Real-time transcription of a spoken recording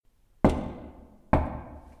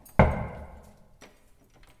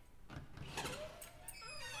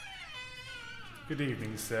Good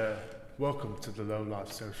evening, sir. Welcome to the Low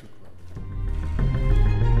Life Social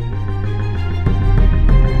Club.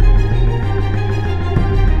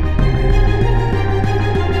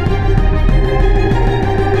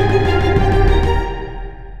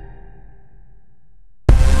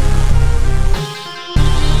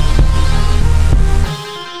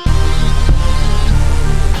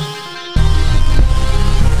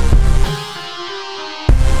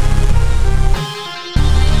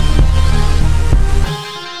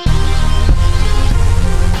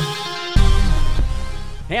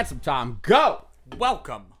 Handsome Tom, go!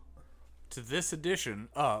 Welcome to this edition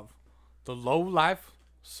of the Low Life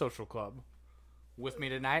Social Club. With me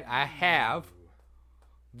tonight, I have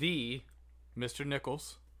the Mr.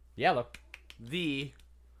 Nichols, Yellow. the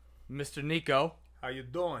Mr. Nico, How you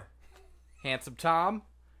doing? Handsome Tom,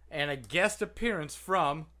 and a guest appearance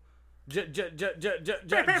from Jersey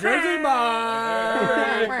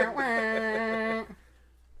Mike.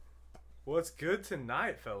 What's good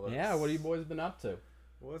tonight, fellas? Yeah, what have you boys been up to?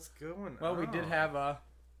 What's going Well, on? we did have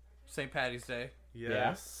St. Patty's Day.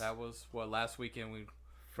 Yes. That was last weekend we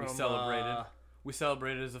From, celebrated. We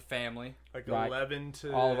celebrated as a family. like Right. 11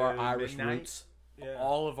 to All of our Irish midnight. roots. Yeah.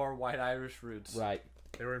 All of our white Irish roots. Right.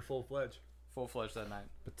 They were in full fledged. Full-fledged that night.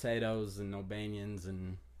 Potatoes and Albanians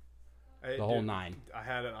and Hey, the whole dude, nine. I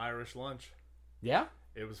had an Irish lunch. Yeah?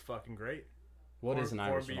 It was fucking great. What is an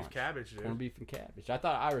Irish corned beef lunch? cabbage, dude. Corned beef and cabbage. I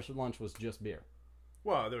thought Irish lunch was just beer.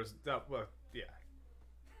 Well, there was that. Well, yeah.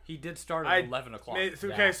 He did start at 11 o'clock. Okay,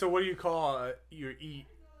 Yeah. so what do you call you eat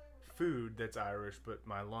food that's Irish? But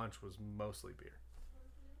my lunch was mostly beer.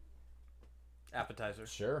 Appetizer.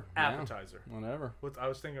 Sure. yeah, Appetizer. Whatever. I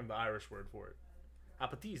was thinking of the Irish word for it.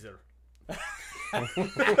 Appetizer.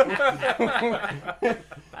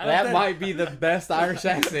 That might be the best Irish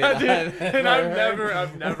accent. And I've never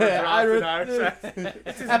dropped an Irish accent.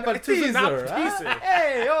 It's an Appetizer. appetizer.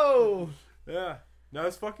 Hey, oh. Yeah. No,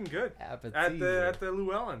 it's fucking good. Appetizer. At the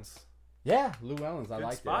Llewellyn's. Yeah, Llewellyn's. I Good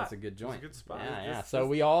like spot. that. That's a good joint. It's a good spot. Yeah, It's yeah. just- So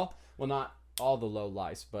we all, well, not all the low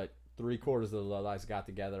lice, but 3/4 of the low lice got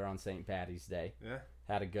together on St. Patty's Day. Yeah.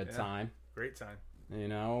 Had a good Yeah. time. Great time. You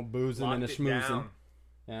know, boozing Locked and a it schmoozing. down.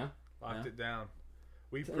 Yeah. Locked Yeah. it down.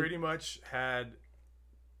 We pretty much had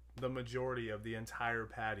the majority of the entire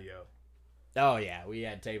patio. Oh yeah, we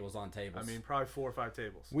had tables on tables. I mean, probably 4 or 5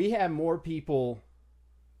 tables. we had more people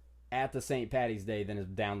at the St. Patty's Day than have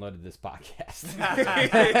downloaded this podcast.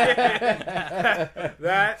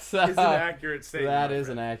 That So, is an accurate statement. That my is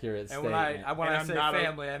friend. an accurate And statement. when And I I'm say not a-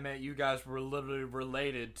 family, I meant you guys were literally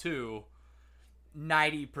related to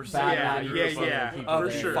 90% About of 90% the yeah, people for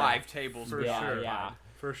of the sure. 5 tables. For Yeah, sure. yeah.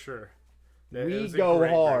 For sure. It We was a go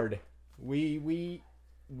great hard. group.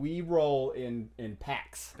 We roll in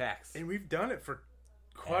packs. Packs. And we've done it for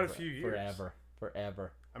quite a few years.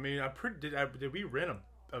 Forever. I mean, did we rent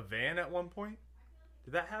a van at one point?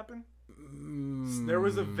 Did that happen? There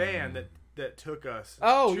was a van that took us.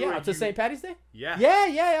 Oh to yeah, a to St. Patty's Day. Yeah. Yeah.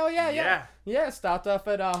 Yeah. Yeah. Stopped off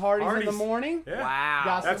at Hardee's in the Hardee's. morning. Yeah. Wow.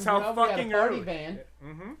 Got That's some how grub. fucking we had a party early. van,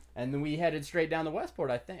 Mm-hmm. and then we headed straight down to Westport.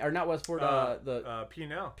 I think, or not Westport. The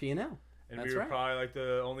P&L. P&L. And That's we were right. probably like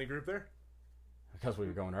the only group there. Because we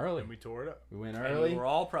were going early. And we tore it up. We went And early. we were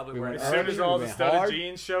all probably We wearing went As soon early. as all we the went studded hard.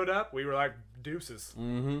 jeans showed up, we were like deuces.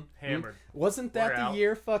 Mm-hmm. Hammered. Wasn't that We're the out.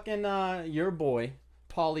 year fucking your boy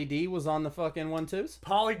Pauly D was on the fucking 1-2s?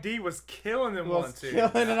 Pauly D was killing them Was 1-2.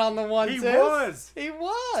 killing it on the 1-2s. He was. He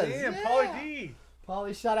was. Damn, yeah. Pauly D.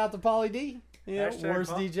 Pauly, shout out to Pauly D. Yeah, Hashtag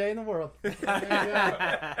worst Paul. DJ in the world.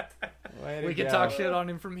 Way to We can go. talk shit on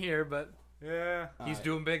him from here, but Yeah. he's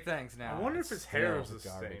doing big things now. I wonder if his hair was still the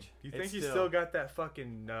same. garbage. Do you think It's he still- still got that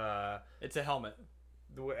fucking It's a helmet.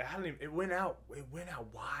 the way, I don't even, it went out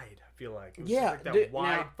wide, I feel like. It was Yeah, just like that dude,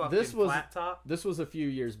 wide now, fucking this was- flat top. This was a few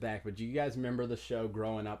years back, but do you guys remember the show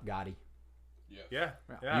Growing Up Gotti? Yeah.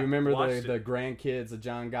 You remember watched the it. grandkids of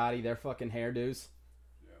John Gotti, their fucking hairdos?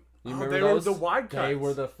 You Oh, remember they those? were the wide cuts. They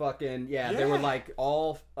were the fucking, they were Yeah. like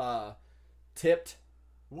all tipped.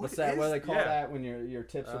 What's that? What do they call yeah. that when your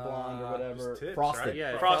tips are blonde or whatever? Just tips, Frosted. right?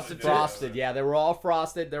 Yeah, Frosted tips. Frosted, yeah, they were all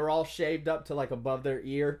frosted. They were all shaved up to like above their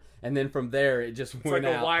ear, and then from there it just It's went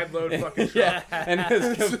like out. a wide load fucking yeah, truck. and it was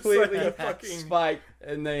It's just completely like a fucking- spiked.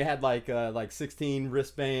 And they had like 16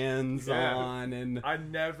 wristbands Yeah. on, and I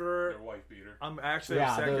never. white beater. I'm actually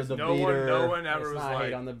yeah, upset because the no beater. one ever Let's was not like.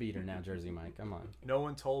 hate on the beater now, Jersey Mike. Come on. No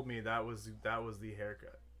one told me that was the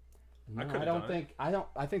haircut. No, could've I don't done think.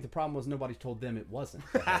 I think the problem was nobody told them it wasn't.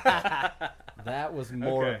 That was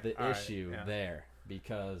more Okay, of the all right, issue yeah. there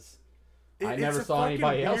because I It's never a saw fucking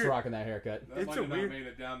anybody else weird- rocking that haircut. That It's might a have not weird- made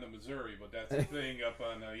it down to Missouri, but that's a thing up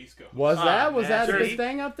on the East Coast. Was that a Jersey- big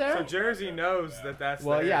thing up there? So Jersey knows that that's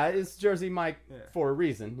Well, there. yeah, it's Jersey Mike Yeah. for a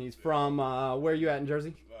reason. He's from where are you at in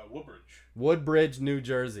Jersey? Woodbridge. Woodbridge, New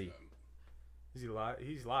Jersey. Is he live?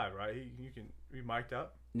 He's live, right? You can be mic'd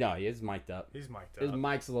up. No, he is mic'd up. He's mic'd His up.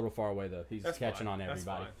 mic's a little far away though. He's That's catching fine. on That's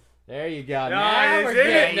everybody. fine. There you go. No, Now it's we're in.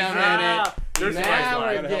 getting them in Ah, it. there's Now my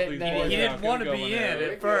we're gotta help getting these them boys in He it. out. didn't want to Get be going in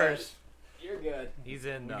there. at first. You're good. He's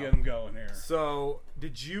in We though. get them going here. So,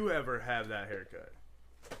 did you ever have that haircut?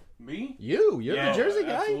 Me? You're No, the Jersey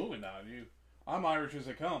guy. Absolutely not. I'm Irish as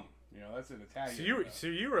they come. You know, that's an Italian. So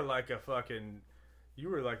you were like a fucking, you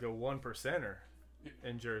were like a 1%er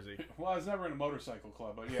in Jersey. Well, I was never in a motorcycle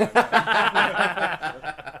club, but yeah.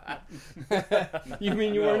 You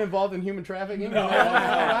mean you No. weren't involved in human trafficking? No. Oh,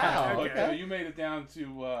 wow. But, Okay. you made it down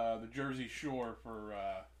to the Jersey Shore for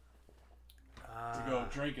to go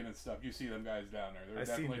drinking and stuff. You see them guys down there. They're I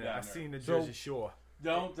definitely seen down I there. seen the So- Jersey Shore.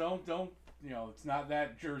 Don't. You know, it's not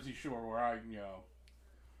that Jersey Shore where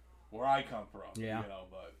I come from. Yeah. You know,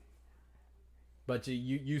 but But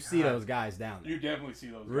you see those guys down there. you definitely see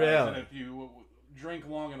those guys. Really? And if you drink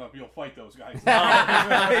long enough, you'll fight those guys.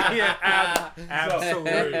 Yeah,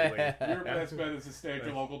 absolutely. Your best bet is to stay at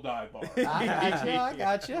your local dive bar. I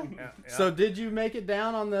got you. Yeah. So did you make it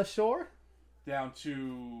down on the shore? Down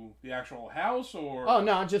to the actual house, or Oh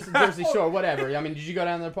no, just the Jersey Shore, whatever. I mean, did you go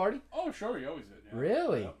down to the party? Oh, sure, you always did. Yeah.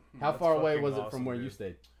 Really? Yep. How That's far away fucking was it awesome, from where you dude.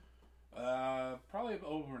 stayed? Probably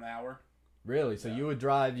over an hour. Really? So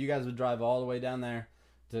Yeah. you guys would drive all the way down there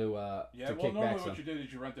to Yeah. to Well, kick normally back what some. you did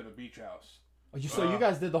is you rented a beach house. Oh, so you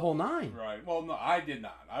guys did the whole 9. Right. Well, no, I did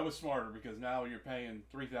not. I was smarter because now you're paying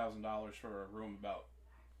 $3,000 for a room about,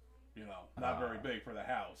 not very big for the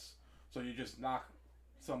house. So you just knock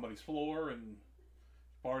somebody's floor and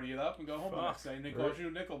party it up and go home the Fuck. next day, and they cost you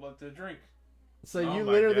a nickel but to drink. So Oh you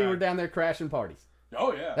my literally God. were down there crashing parties.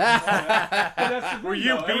 Oh yeah. But that's the Were thing, you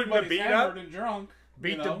though. beating the Everybody's beat hammered up? and drunk.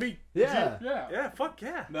 Beat you the know? beat. Yeah. Yeah. Yeah, fuck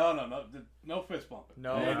yeah. No fist bumping.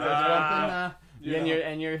 No. And, Ah. You and know.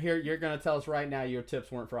 you're here. You're gonna tell us right now your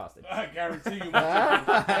tips weren't frosted. I guarantee you.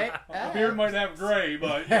 Alright. The beer might have gray,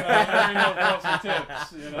 but there ain't no frosted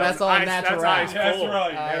tips. That's all Ice- natural. That's ice That's cold.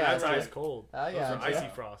 right. Yeah, that's Yeah. ice cold. I Those are gotcha. icy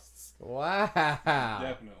frosts. Wow.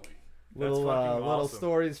 Definitely. Little fucking little awesome.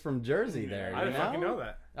 stories from Jersey there. Yeah. I you didn't know? fucking know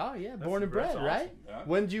that. Oh yeah, That's- born and that's bred, awesome. right? Yeah.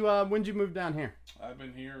 When'd you move down here? I've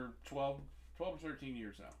been here 12 or 13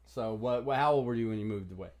 years now. So what? How old were you when you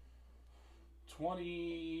moved away?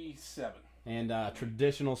 27. And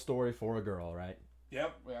traditional story for a girl, right?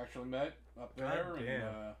 Yep, we actually met up there God and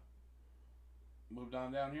damn. moved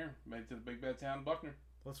on down here. Made it to the big bad town of Buckner.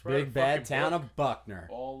 Let's write Big a bad fucking town book. of Buckner.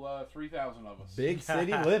 All 3,000 of us. Big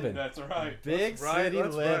city living. That's right. Big Right, city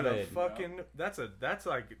let's write a living. fucking. That's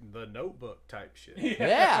like the Notebook type shit.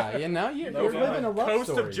 Yeah, you know, you're No living a doubt. love Coast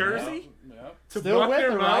of story. Jersey? Yep. To Still with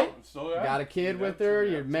Buckner, her, Mo? right? So, yeah. Got a kid Yep, with so, her.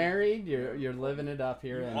 yeah. You're married. You're living it up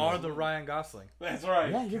here. You And are the Ryan Gosling. That's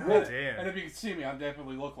right. Yeah, you're God good. damn. And if you can see me, I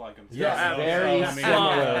definitely look like him. too. Yes, So, very I mean,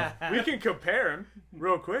 similar. We can compare him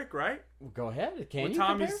real quick, right? Go ahead. Can With you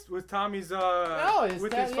Tommy's compare? with tat, his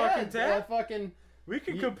yeah, fucking tat. fucking. We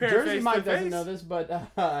can You- compare Jersey face Mike to doesn't face. know this, but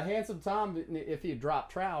handsome Tom, if he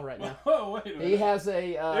dropped trowel right now, Oh, wait a minute. he has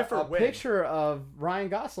a If or when. picture of Ryan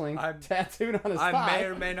Gosling I'm- tattooed on his I thigh. may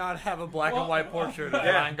or may not have a black and white portrait of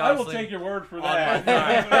Yeah, Ryan I will Gosling. take your word for on my that.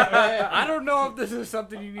 thigh. I don't know if this is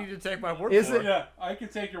something you need to take my word Is for. it- Yeah, I can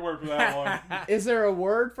take your word for that one. Is there a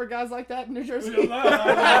word for guys like that in New Jersey? No.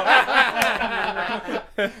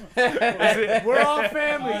 We're all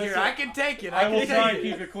family here. I can take it. I I will can try and take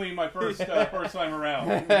keep it. it clean my first time around.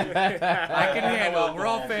 I can handle it. We're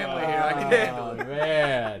all family here. I can handle Oh it.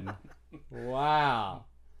 man! Wow.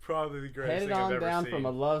 Probably the greatest Headed thing I've on ever down seen. from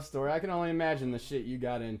a love story. I can only imagine the shit you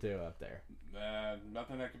got into up there.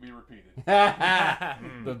 Nothing that can be repeated.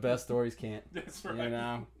 The best stories can't. That's You right.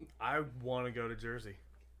 know. I want to go to Jersey.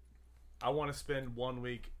 I want to spend 1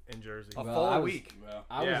 week in Jersey. A Well, full I was- week. Well,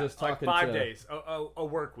 I Yeah, was just like talking 5 to days, a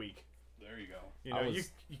work week. there you go. You I know,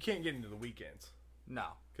 was- you can't get into the weekends No.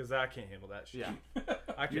 because I can't handle that shit. Yeah.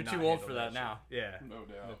 I You're could too not old handle for that shit. now. Yeah, No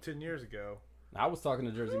doubt. 10 years ago. I was talking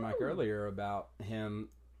to Jersey Mike earlier about him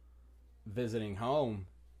visiting home,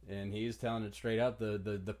 and he's telling it straight up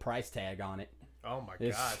the price tag on it. Oh my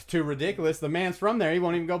It's god. too ridiculous. The man's from there. He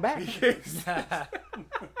won't even go back.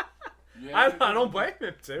 Yeah, I don't blame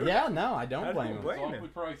him too. Yeah, no, I don't I blame don't him. blame It's him.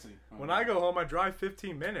 awfully pricey. When I go home, I drive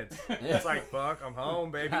 15 minutes. It's like, fuck, I'm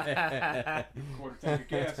home, baby. quarter tank of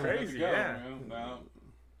gas, Crazy, we're good to go. yeah. Man. No.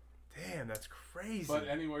 Damn, that's crazy. But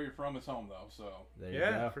anywhere you're from is home, though. So There you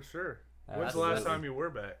yeah, go. for sure. When's the last Absolutely. time you were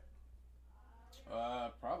back?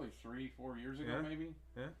 Probably 3-4 years ago, Yeah. maybe.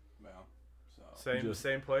 Yeah. Well, so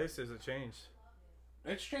Same place? Has it changed?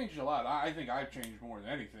 it's changed a lot. I think I've changed more than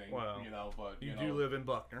anything. Well, but You know, do live in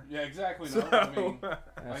Buckner. Yeah, exactly. So, No, I mean,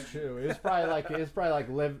 That's true. It was probably like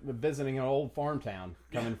visiting an old farm town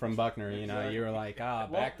coming from Buckner. You know, Exactly. you were like, back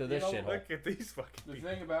Well, to this you know, shithole. look at these fucking the people.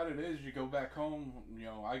 thing about it is, you go back home.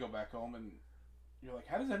 I go back home, and you're like,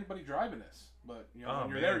 how does anybody driving this? But Oh, when you're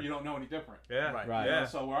man. there, you don't know any different. Yeah, Right. Right. Yeah.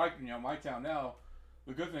 So where my town now,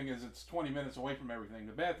 the good thing is it's 20 minutes away from everything.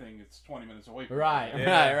 The bad thing, it's 20 minutes away from Right, everything.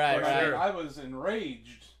 Yeah, right. for Like, sure. I was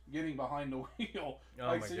enraged getting behind the wheel. Oh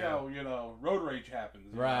like, my see God. how, road rage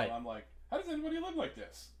happens. you Right. know? I'm like, how does anybody live like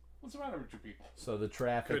this? What's the matter with you people? So the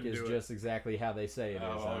traffic Couldn't is do it. just exactly how they say it is.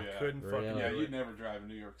 Oh, huh? yeah. Couldn't fucking Really? Yeah, do you'd it. never drive in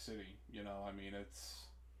New York City. I mean, it's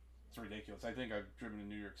ridiculous. I think I've driven in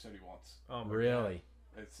New York City once. Oh my Really?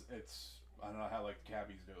 It's I don't know how like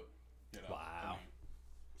cabbies do it. Wow. I mean,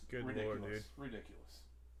 Good ridiculous, lord, dude. ridiculous.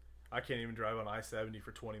 I can't even drive on I-70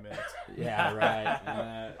 for 20 minutes. Yeah,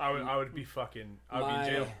 right. I would be fucking. I'd be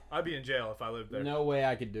in jail. I'd be in jail if I lived there. No way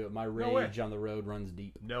I could do it. My No way. rage on the road runs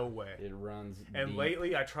deep. No way. It runs And deep.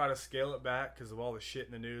 lately, I try to scale it back because of all the shit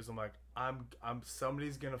in the news. I'm like, I'm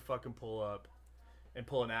somebody's gonna fucking pull up and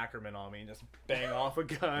pull an Ackerman on me and just bang off a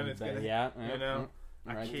gun. It's gonna, you know,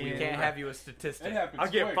 I right. can't. We can't have you a statistic. It happens I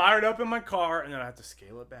get quick. fired up in my car and then I have to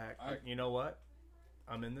scale it back. I- You know what?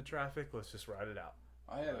 I'm in the traffic. Let's just ride it out.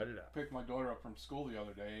 I had Write to it out. pick my daughter up from school the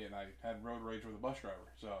other day, and I had road rage with a bus driver.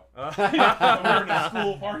 So Uh, we're in a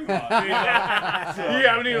school parking lot. you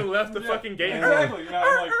haven't even left the Yeah, fucking gate. Exactly.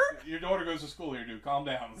 I'm like, your daughter goes to school here, dude. Calm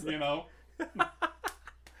down.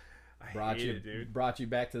 I Brought hate you, it, dude. brought you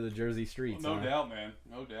back to the Jersey streets. No huh? doubt, man.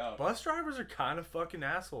 No doubt. Bus drivers are kind of fucking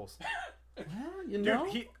assholes. Well, you Dude,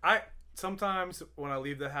 know. I sometimes when I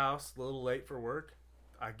leave the house a little late for work,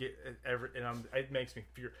 I get it makes me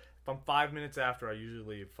fear. If I'm 5 minutes after, I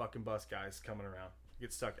usually leave. Fucking bus guys coming around,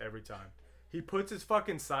 get stuck every time. He puts his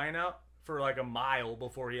fucking sign out for like a mile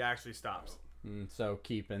before he actually stops. So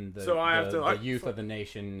keeping the, So I have the, to, the like, youth of the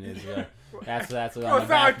nation is that's Bro, on the it's not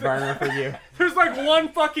back like the- burner for you. There's like one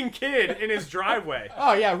fucking kid in his driveway.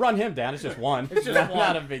 Oh yeah, run him down. It's just one. It's just not, one.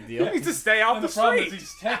 not a big deal. He needs to stay out And the the problem street. is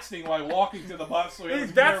he's texting while walking to the bus. So he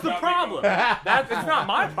doesn't That's care the about me problem. going- It's not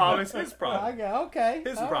my problem. It's his problem. Okay.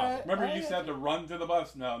 His all problem. right, Remember, all you used to right. have to run to the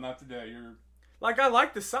bus. No, not today. You're Like, I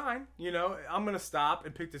like the sign, you know. I'm gonna stop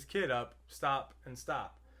and pick this kid up. Stop and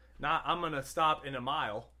stop. Not I'm gonna stop in a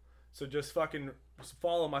mile. So just fucking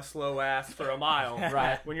follow my slow ass for a mile.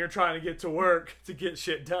 Right. When you're trying to get to work to get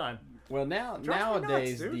shit done. Well, Drives me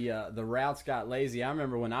nowadays nuts, dude. the routes got lazy. I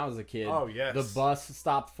remember when I was a kid. Oh, yes. The bus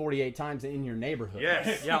stopped 48 times in your neighborhood.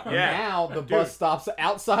 Yes. Yeah. Yeah. Now the Dude. bus stops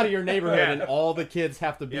outside of your neighborhood, Yeah. and all the kids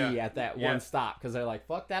have to be Yeah. at that Yeah. one stop because they're like,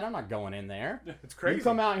 "Fuck that! I'm not going in there. It's crazy. You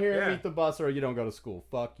come out here Yeah. and meet the bus, or you don't go to school.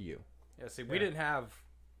 Fuck you." Yeah, see,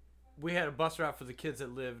 we had a bus route for the kids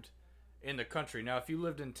that lived in the country. Now, if you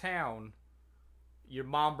lived in town, your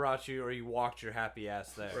mom brought you or you walked your happy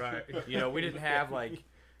ass there. Right. You know, we didn't have like You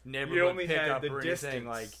neighborhood only had pickup the or distance. anything.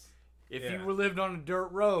 Like, if Yeah. you lived on a dirt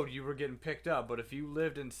road, you were getting picked up. But if you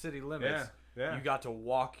lived in city limits, Yeah. you got to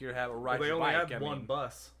walk or Well, ride they your only bike. had I one mean,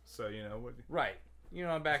 bus, so you know what. right. You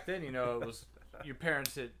know, back then, you know, it was your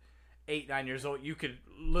parents at 8, 9 years old. You could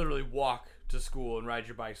literally walk to school and ride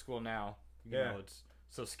your bike to school. Now, you Yeah. know, it's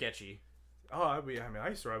so sketchy. Oh, I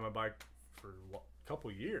used to ride my bike for a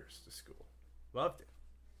couple years to school. Loved it.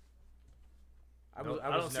 I No, was, I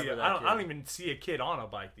I don't was see. never it. that I kid. don't even see a kid on a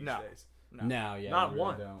bike these No. days. No. No, yeah, Not you really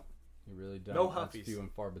one. don't. You really don't. No That's huppies. few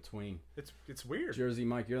and far between. It's weird. Jersey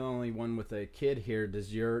Mike, you're the only one with a kid here. Did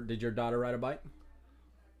your daughter ride a bike?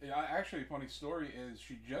 Yeah, actually, a funny story is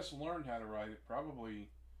she just learned how to ride it probably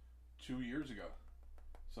 2 years ago.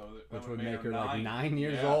 So that Which would would make her nine. like 9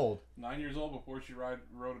 years Yeah, old. 9 years old before she rode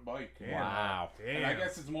a bike. Damn. Wow. Damn. And I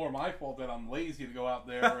guess it's more my fault that I'm lazy to go out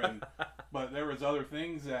there. And but there was other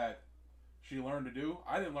things that she learned to do.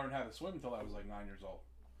 I didn't learn how to swim until I was like 9 years old.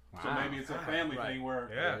 So Wow. maybe it's a family Right. thing where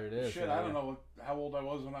Yeah. There it is. shit, yeah. I don't know how old I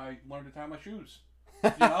was when I learned to tie my shoes. You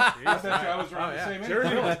know, I bet you I was around Oh, the yeah. same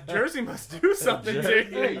age. Jersey must do something to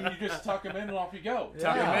Yeah, you. you just tuck them in and off you go.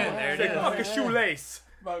 Tuck 'em in, there it Say, is. fuck a shoelace.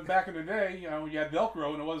 But back in the day, you know, you had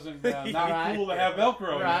Velcro and it wasn't not Right. cool to have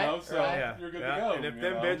Velcro, Right, you know, so right. you're good Yeah. to go. And if you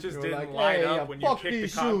them know? bitches You're didn't like, line hey, up when you fuck kicked the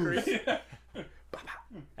these concrete. shoes.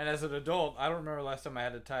 And as an adult, I don't remember last time I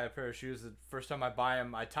had to tie a pair of shoes. The first time I buy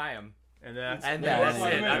them, I tie them, And that's and Yeah, that's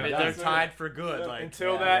that's it. it. I mean, they're That's it. tied for good. Like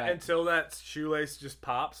until Yeah, that right. until that shoelace just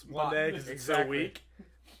pops one Pop. day because it's so Exactly. weak.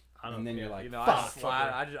 I don't and then yeah, you're like, You know,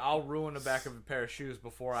 fuck. I'll ruin the back of a pair of shoes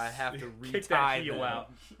before I have to retie kick that heel them.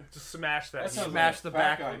 out. Just smash that That heel. sounds Smash like a the fat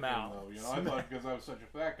back guy of them thing, out. though, you know, I thought because I was such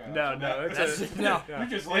a fat guy. No, no, That's no. You're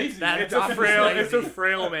just lazy. That- man. It's a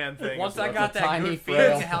frail man thing. Once is I what- got It's a that tiny good frail.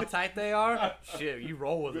 feeling how tight they are, shit, you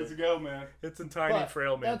roll with Good to it. go, man. it's a tiny But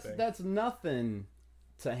frail man that's thing. that's nothing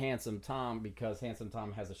to Handsome Tom because Handsome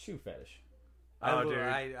Tom has a shoe fetish. Oh, dude.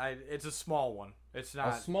 It's a small one. It's A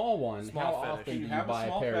not. small one. small How fetish. often Do do you you have a buy a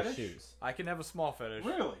small pair of fetish? shoes? I can have a small fetish.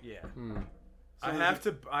 Really? Yeah. Hmm. I So have is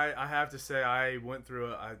it- to. I have to say I went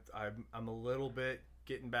through. I'm a little bit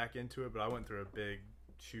getting back into it, but I went through a big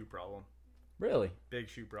shoe problem. Really? Big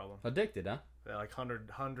shoe problem. Addicted, huh? Like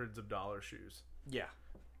hundreds of dollar shoes. Yeah.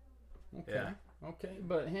 Okay. Yeah. Okay,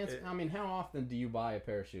 but Handsome, I mean, how often do you buy a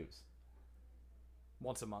pair of shoes?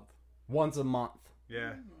 Once a month. Once a month.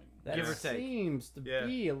 Yeah. That Give or take. seems to Yeah.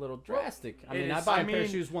 be a little drastic. I it mean, I is- buy I a pair of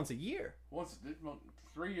mean- shoes once a year. Once,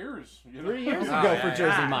 3 years. You know? 3 years Oh, ago yeah, for yeah.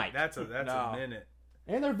 Jersey Mike. That's No. a minute.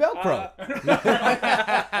 And they're Velcro.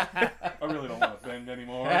 I really don't want to bend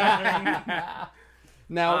anymore.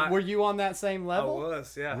 Now, I- were you on that same I level?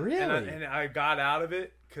 was, yeah. Really? And I got out of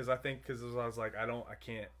it because I was like, I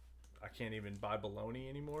can't even buy bologna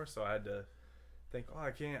anymore. So I had to think,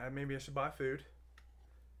 maybe I should buy food.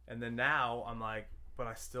 And then now I'm like, but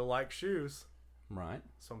I still like shoes. Right.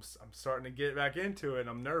 So I'm starting to get back into it. And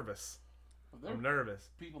I'm nervous. There- I'm nervous.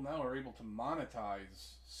 People now are able to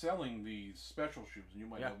monetize selling these special shoes, and you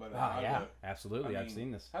might Yeah. know better than Ah, I yeah, would. absolutely. I I've mean,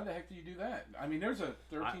 seen this. How the heck do you do that? I mean, there's a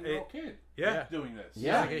 13-year-old kid Yeah. doing this.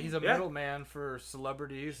 Yeah. He's a Yeah. middleman for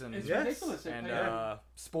celebrities and It's Yes. ridiculous. They and pay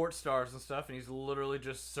sports stars and stuff, and he's literally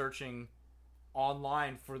just searching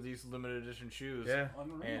online for these limited edition shoes Yeah.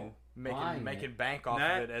 unreal. and Buying making bank off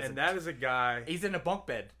That, of it. and that is a guy. He's in a bunk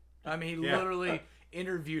bed. I mean, he Yeah. literally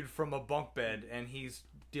interviewed from a bunk bed, and he's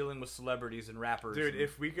dealing with celebrities and rappers. Dude, and-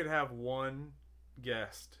 if we could have one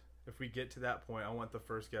guest, if we get to that point, I want the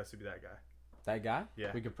first guest to be that guy. That guy?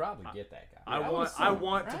 Yeah. We could probably get that guy. I I want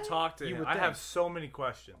would say, to talk to You him. would I have think. so many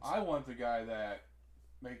questions. I want the guy that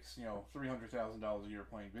makes $300,000 a year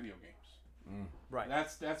playing video games. right.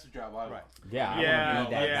 That's the job I want. Yeah, I yeah, want to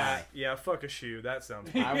be that yeah, guy. yeah. Fuck a shoe. That sounds.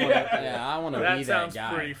 I want to. I want to that be sounds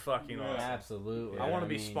that guy. pretty fucking Yeah. awesome. Absolutely. I want to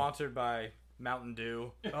be mean, sponsored by Mountain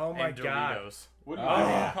Dew Oh my and god. Doritos. What do you Oh, do?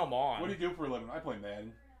 yeah. Come on. What do you do for a living? I play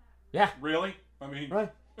Madden. Yeah. Really? I mean,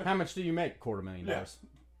 Right. How much do you make? $250,000.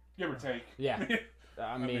 give or take. Yeah.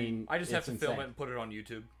 I mean, I just have it's to film insane. it and put it on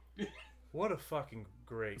YouTube. What a fucking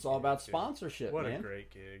great. It's all gig, about dude. sponsorship, What man. a great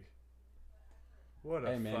gig. What a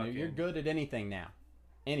Hey, man, fucking. you're good at anything now.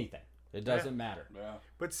 Anything. It doesn't matter. Yeah.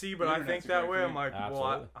 But see, but The I internet's think a that great way. I'm thing. like, well,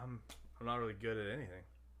 Absolutely. I'm not really good at anything.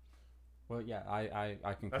 Well, yeah, I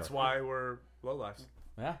concur. That's why we're low lives.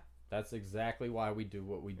 Yeah, that's exactly why we do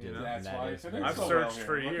what we do. You know? and That's that why is it's very I've so good. searched well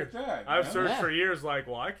for here. Look years. at that, I've man. searched Yeah. for years. Like,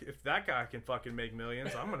 well, if that guy can fucking make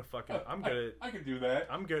millions, I'm gonna fucking. I'm good at. I can do that.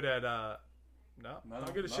 I'm good at. No,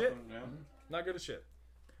 not good at shit. nothing, yeah. Not good at shit.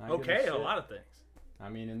 Not good Okay, as a shit. lot of things. I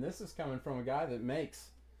mean, and this is coming from a guy that makes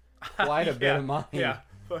quite a bit Yeah, of money. Yeah,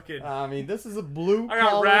 fucking. I mean, this is a blue. I got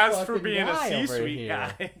collar razzed for fucking being a guy over C-suite here.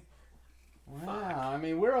 guy. Wow, I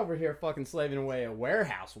mean, we're over here fucking slaving away at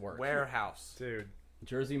warehouse work. Warehouse. Dude,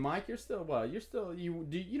 Jersey Mike, you're still well. You're still you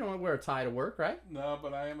don't wear a tie to work, right? No,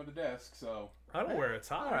 but I am at the desk, so I don't wear a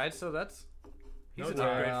tie. All right, so that's he's No an tie.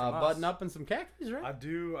 upgrade from us. Button up and some khakis, right? I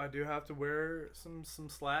do have to wear some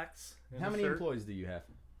slacks. and How a many shirt. employees do you have,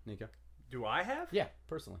 Nico? Do I have? Yeah,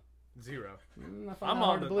 personally. 0. I find I'm that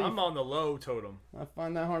hard on to the believe. I'm on the low totem. I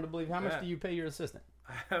find that hard to believe. How much Yeah. do you pay your assistant?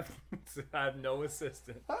 I have no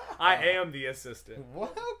assistant. I am the assistant.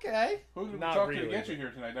 Well, okay. who did we Not talk to really. get you here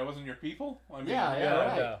tonight? That wasn't your people? I mean, Yeah,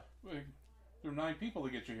 right. No. There are 9 people to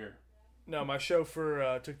get you here. No, my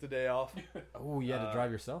chauffeur took the day off. Oh, you had to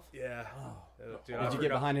drive yourself? Yeah. Dude, Did you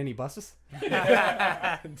get behind any buses?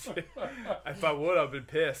 If I would, I'd been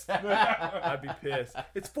pissed. I'd be pissed.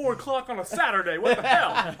 It's 4:00 on a Saturday. What the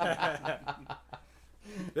hell?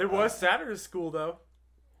 There was Saturday school though.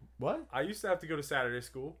 What? I used to have to go to Saturday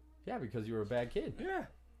school. Yeah, because you were a bad kid. Yeah.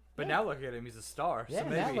 But now look at him, he's a star. Yeah, so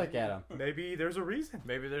now maybe look at him. Maybe there's a reason.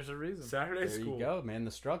 maybe there's a reason. Saturday There school. you go, man.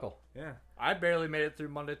 The struggle. Yeah. I barely made it through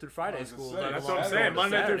Monday through I Friday was gonna school. say, let That's alone what I'm going saying. to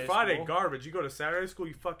Monday through Saturday Friday, school. garbage. You go to Saturday school,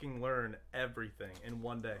 you fucking learn everything in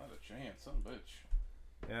one day. Not a chance, some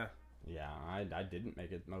bitch. Yeah. Yeah, I didn't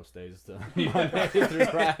make it most days to Monday through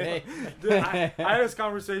Friday. Dude, I had this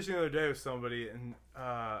conversation the other day with somebody, and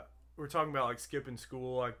we were talking about like skipping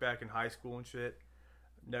school, like back in high school and shit.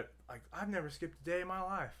 No, like I've never skipped a day in my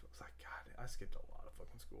life. I was like, God, I skipped a lot of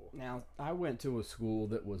fucking school. Now, I went to a school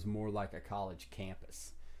that was more like a college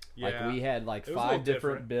campus. Like Yeah. we had like It was a little 5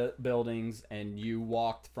 different buildings, and you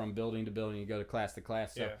walked from building to building. You go to class, so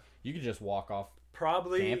Yeah. you could just walk off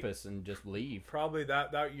Probably campus and just leave. Probably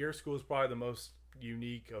that your school is probably the most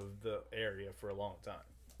unique of the area for a long time.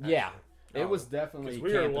 Yeah, it was Because definitely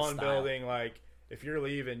we were campus one style. building, like, if you're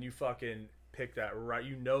leaving, you fucking pick that right.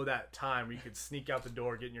 You know that time where you could sneak out the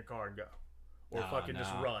door, get in your car, and go. Or No, fucking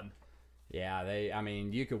just no. run. Yeah, I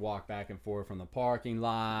mean, you could walk back and forth from the parking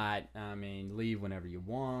lot. I mean, leave whenever you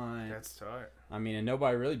want. That's tight. I mean, and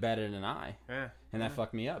nobody really batted an eye. Yeah. And that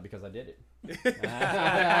fucked me up because I did it.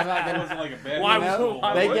 It wasn't like a bad Why middle would- school.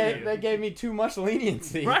 why they would gave you? they gave me too much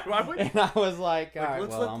leniency. Right, why would you? And I was like, all Like, right,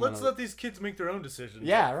 let's well, let, I'm let's gonna, let these kids make their own decisions.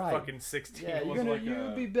 Yeah, at right. Fucking 16. yeah, It you're wasn't gonna like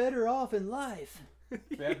you'll a- be better off in life.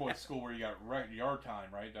 Bad boy school where you got yard time,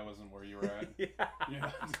 right? That wasn't where you were at. Yeah. Yeah.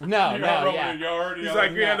 No, you no, got yeah. in the yard. you He's know,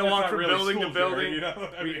 like, we had to that's walk not from really building to school, Jerry, building. you know?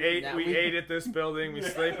 I We mean, ate. Now We we- ate at this building. We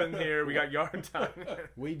sleep in here. We got yard time.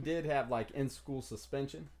 We did have like in school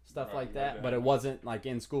suspension stuff Right, like right, that, yeah. but it wasn't like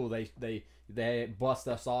in school. They bust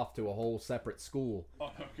us off to a whole separate school. Oh,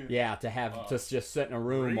 okay. Yeah, to have to just sit in a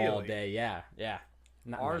room all Really? day. Yeah, yeah.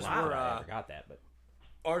 Not Ours wow, were, I forgot that, but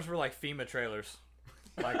Ours were like FEMA trailers.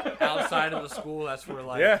 Like outside of the school, that's where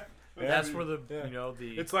like Yeah. that's where the Yeah. you know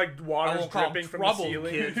the It's like I water's won't call them dripping from the troubled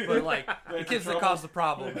ceiling. kids, but like the kids that caused the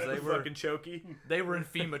problems. They were fucking choky. they were in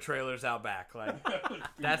FEMA trailers out back. Like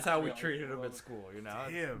that's how we treated them at school. You know.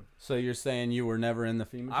 Damn. so you're saying you were never in the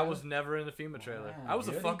FEMA? I was never in the FEMA trailer. Wow, I was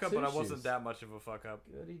a goody fuck up, but I wasn't two-shoes. that much of a fuck up.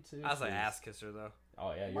 Goody two. I was an ass kisser though.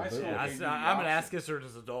 Oh yeah, you're My a school- bootlicker. Yeah, I'm an ass kisser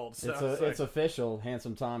as an adult. So It's official.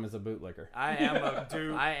 Handsome Tom is a bootlicker. I am a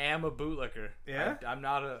Dude. I am a bootlicker. Yeah? I'm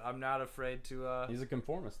not afraid to He's a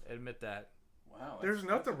conformist. admit that. Wow, There's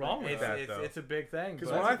nothing wrong with It's that, it's, though. it's a big thing. 'Cause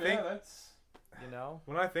but, when I think- that's you know,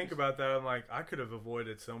 When I think about that, I'm like, I could have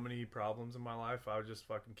avoided so many problems in my life. if I would just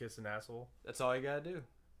fucking kiss an asshole. that's all you gotta do.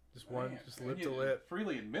 Just one, man, just and lip you to lip.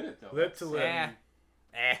 Freely admit it though. Lip to lip.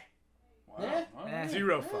 Eh. Wow. Yeah. All right.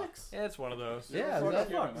 Zero fucks. Yeah, it's one of those. Yeah, fucks that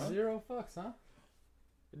given, huh? zero fucks, huh?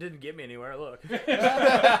 It didn't get me anywhere. Look,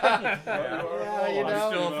 Yeah, you I'm know.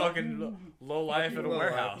 still a fucking low life in a low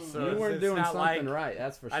warehouse. life. So You it's- weren't it's doing not something like right,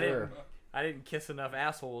 that's for I sure. didn't. I didn't kiss enough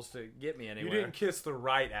assholes to get me You anywhere. didn't kiss the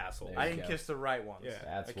right asshole. There I you didn't go. kiss the right ones. Yeah. That's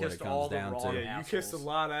I what it kissed comes all the down wrong to. Yeah, you kissed a assholes.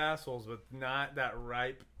 lot of assholes, but not that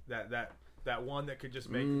ripe, that one that could just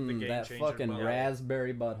make the game that changer. fucking butthole.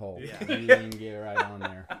 raspberry butthole. Yeah. You didn't get right on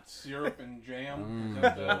there. Syrup and jam. Mm, Is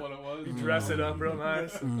that what it was? You dress it up real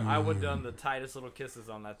nice. I would have done the tightest little kisses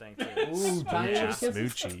on that thing too. Ooh, tiny Yeah. little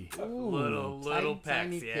kisses. Smoochy. Ooh, Little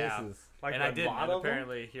tiny pecks, yeah. kisses. Like And a I didn't. lot And of them?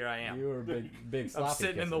 apparently, here I am. You were big sloppy I'm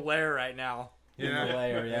sitting in the kisser. lair right now, In the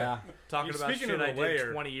layer, yeah. talking about Speaking shit of I the did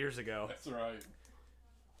lair- 20 years ago. That's right.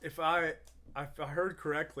 If I heard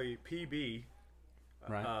correctly, PB,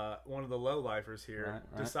 Right. one of the low lifers here,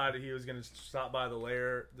 Right. decided he was going to stop by the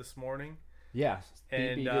lair this morning, Yeah.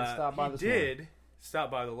 and PP did stop by he this did morning.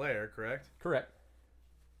 stop by the lair, correct? Correct.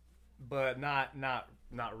 But not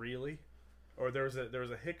really, or there was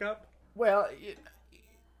a hiccup. Well,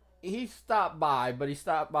 he stopped by, but he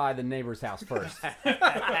stopped by the neighbor's house first.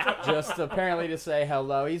 Just apparently to say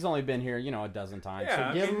hello. He's only been here, a dozen times. Yeah, so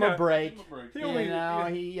I give mean, him a break. He You only- know,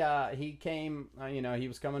 he came, he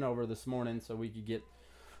was coming over this morning so we could get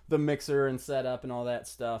the mixer and set up and all that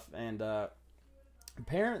stuff. And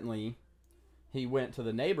apparently he went to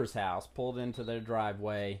the neighbor's house, pulled into their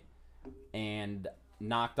driveway, and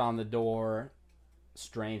knocked on the door.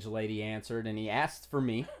 Strange lady answered, and he asked for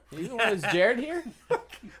me. Is Jared here?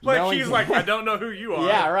 Like Knowing- he's like, I don't know who you are.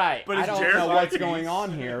 Yeah, right. But I is don't Jared know like what's me? going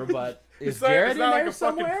on here, but is It's, like, Jared it's not in like there a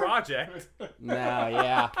somewhere? fucking project. No,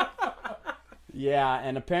 yeah. Yeah,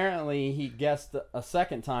 and apparently he guessed a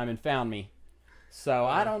second time and found me. So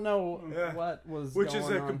I don't know Yeah. what was Which going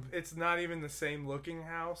is on. it's not even the same looking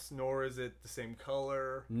house, nor is it the same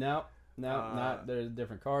color. Nope, not. There's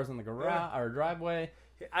different cars in the garage Yeah. or driveway.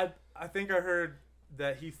 I think I heard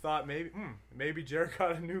that he thought maybe Jared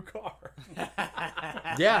got a new car.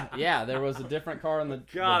 Yeah, there was a different car in the,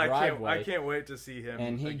 God, the driveway. I can't wait to see him.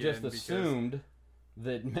 and he again just because assumed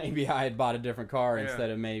that maybe I had bought a different car Yeah, instead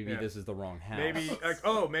of maybe yeah. this is the wrong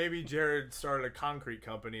house. maybe Jared started a concrete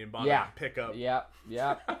company and bought Yeah. a pickup. Yep. He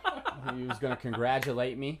was going to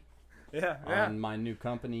congratulate me Yeah. on my new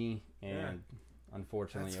company, and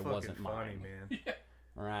unfortunately, That's it fucking wasn't funny, mine. man.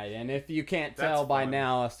 All right, and if you can't That's tell by funny.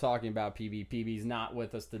 now, us talking about PB's not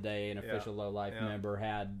with us today. An Yeah. official Low Life Yeah. member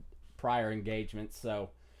had prior engagements, so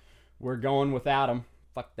we're going without him.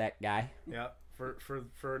 Fuck that guy. Yeah.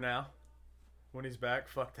 For now, when he's back,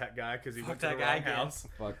 fuck that guy because he Fuck went to that the guy wrong again. house.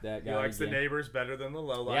 Fuck that guy. He likes again. the neighbors better than the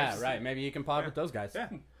low Yeah, lives. right. Maybe you can pod with those guys. Yeah.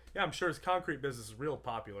 Yeah, I'm sure his concrete business is real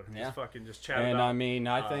popular. Yeah. Just fucking just chat And about. I mean,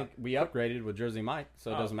 I think we upgraded with Jersey Mike,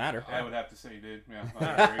 so it doesn't matter. I would have to say he did. Yeah.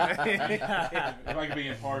 I agree. If I could be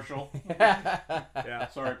impartial. yeah.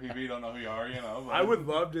 Sorry, PB, don't know who you are, you know. But I would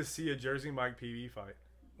love to see a Jersey Mike PB fight.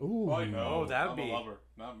 Ooh. I know. Oh, that'd I'm be- a lover.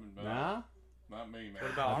 Not me, man.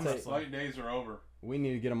 What about I'll arm take- wrestling? Fight days are over. We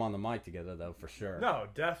need to get them on the mic together, though, for sure. No,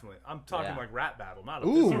 definitely. I'm talking Yeah. like rap battle, not a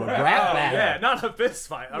Ooh, fist a fight. rap Oh, battle. Yeah, not a fist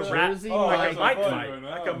fight. A rap. Jersey Oh, Like Mike, a Mike that's fight. fun,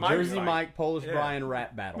 Like no. a Mike Jersey fight. Mike, Polish Yeah. Brian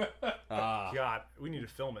rap battle. Ah. God, we need to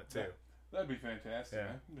film it too. That'd be fantastic,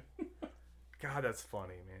 Yeah. man. God, that's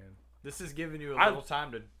funny, man. This is giving you a I- little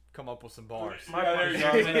time to come up with some bars. Yeah,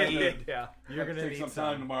 there you go. yeah. You're gonna take need some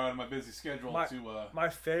time tomorrow out of my busy schedule My- to. My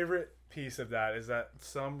favorite piece of that is that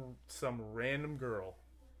some random girl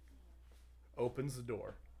opens the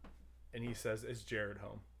door, and he says, "Is Jared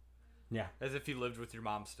home?" Yeah. As if you lived with your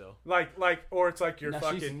mom still. Or it's like your No,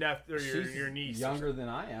 fucking she's- nephew or She's your niece. or younger than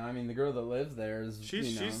I am. I mean, the girl that lives there is,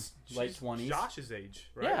 She's late 20s. Josh's age,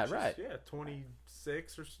 right? Yeah, She's- right. Yeah,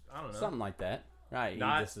 26 or I don't know. Something like that. Right.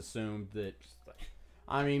 Not- He just assumed that.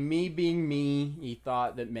 I mean, me being me, he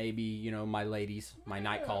thought that maybe, my ladies, my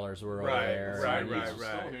night callers were over Right, there. right, and right, he-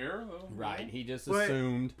 right. Still here, though. Right. He just But-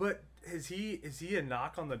 assumed. But is he a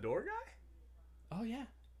knock on the door guy? Oh, yeah.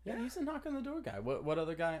 Yeah, he's a knock on the door guy. What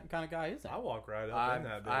other kind of guy is that? I walk right up in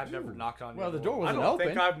that. I've bitch. never knocked on Well, your the door I wasn't don't open.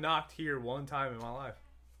 think I've knocked here one time in my life.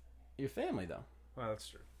 Your family, though. Well, that's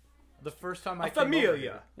true. The first time I A came over familia.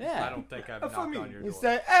 here, Yeah. I don't think I've A knocked on familia. your You door.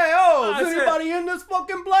 say, hey, oh, I is said- anybody in this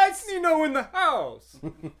fucking place? You know, in the house.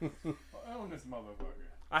 I own this motherfucker.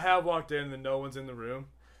 I have walked in and no one's in the room,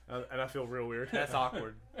 and I feel real weird. That's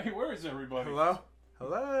awkward. Hey, where is everybody? Hello,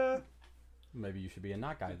 hello. Maybe you should be a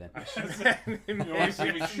knock guy then. You want to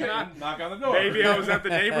see me shitting? Knock on the door. Maybe I was at the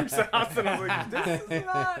neighbor's house and I was like, this is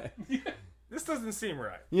not. This doesn't seem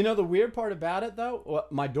right. You know the weird part about it though? Well,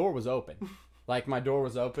 my door was open. Like my door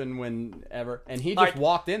was open whenever, and he just Like-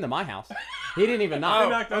 walked into my house. He didn't even Oh, knock.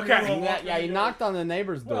 knocked on okay. your door, He walked yeah, he in the knocked on the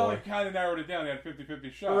neighbor's door. Well, door. he kind of narrowed it down. He had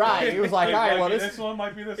 50-50 shot. Right, he was like, It all right, might well, be this- this one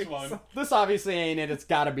might be this one. This obviously ain't it. It's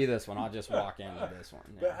got to be this one. I'll just walk into this one.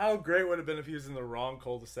 But Yeah. how great would it have been if he was in the wrong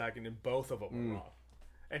cul-de-sac and then both of them were wrong,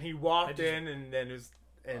 and he walked in and then was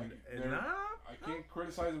and There- nah, I can't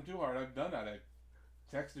criticize him too hard. I've done that. I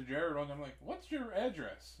texted Jared on. I'm like, "What's your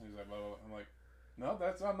address?" He's like, "Well," I'm like, "No,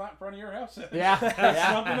 I'm not in front of your house." Yeah, There's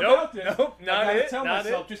yeah. something Nope, about this. nope, I not gotta it, tell not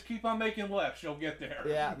myself, it. just keep on making lefts. You'll get there.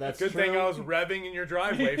 Yeah, that's good true. thing I was revving in your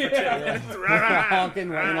driveway for 10 Yeah. minutes. honking,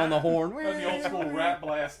 ringing on the horn. That's the old school rat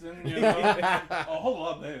blasting. You know? Oh, hold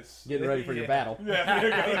on this. Getting ready for your Yeah. battle. Yeah, there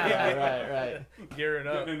you go. Yeah, right. Gearing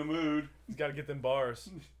up. Getting in the mood. He's got to get them bars.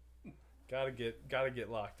 Gotta get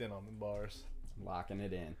locked in on the bars. Locking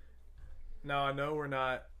it in. Now I know we're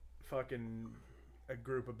not fucking a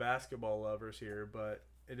group of basketball lovers here, but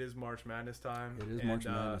it is March Madness time. It is and, March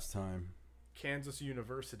Madness time. Kansas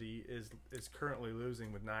University is currently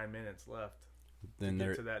losing with 9 minutes left. Then get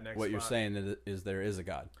there. to that next What you're spot. saying is there is a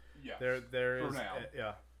God. Yeah. There For is now.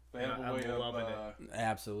 yeah. They have I'm a way of loving it.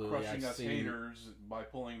 Absolutely. crushing I've us seen. haters by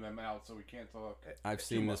pulling them out so we can't talk. I've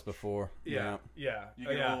seen this much. before. Yeah, yeah, You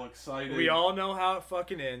get a yeah. little excited. We all know how it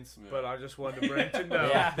fucking ends, Yeah. but I just wanted to bring to know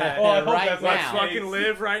Yeah. that Oh, I hope right that's let's now. not fucking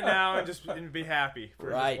live right now and just and be happy for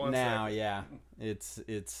just Right one now, second. yeah.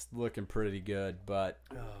 It's looking pretty good, but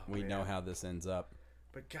Oh, we man. know how this ends up.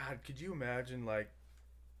 But God, could you imagine like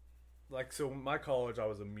so my college I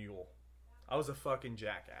was a mule. I was a fucking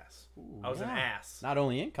jackass. I was an yeah. ass. Not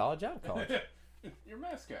only in college, out of college. Your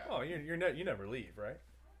mascot. Oh, you never leave, right?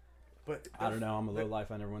 But I don't know. I'm a low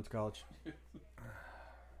life. I never went to college.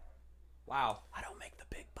 Wow. I don't make the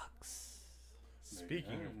big bucks.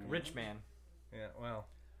 Speaking of Rich man. yeah, well,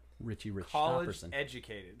 Richie Rich College Stopperson.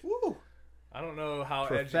 educated. Woo! I don't know how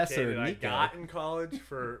Professor educated I Nico. got in college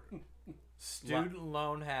for Student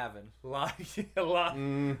loan having. a lot.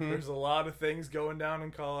 Mhm. There's a lot of things going down in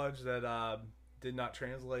college that did not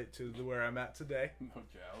translate to where I'm at today. No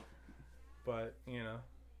doubt. But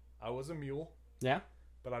I was a mule. Yeah.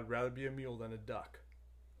 But I'd rather be a mule than a duck.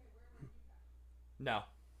 No.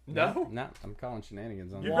 No, No, I'm calling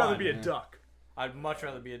shenanigans on you'd that. rather be a Yeah. duck. I'd much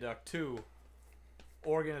rather be a duck too.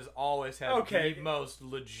 Oregon has always had Okay. the most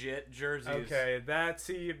legit jerseys. Okay,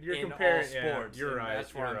 you're in comparing. all sports. Yeah, you're and right.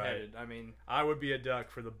 That's where you're I'm right. headed. I mean, I would be a duck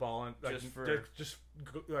for the ball and like, Just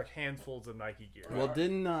like handfuls of Nike gear. Well,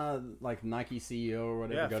 didn't like Nike CEO or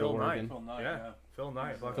whatever Yeah, go Phil to Knight. Oregon? Phil Knight, Yeah. yeah. Phil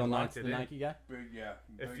Knight. Phil fucking Knight's locked it the in. Nike guy. Big, yeah.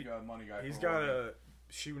 If Big money guy. He's for got Oregon.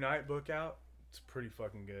 a Shoe Knight book out. It's pretty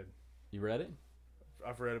fucking good. You read it?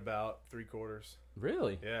 I've read about 3/4.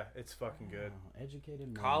 Really? Yeah, it's fucking good. Oh, educated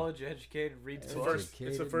man. College educated, reads It's the books. first. It's the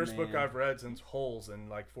Educated first book man. I've read since Holes in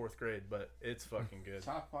like 4th grade, but it's fucking good.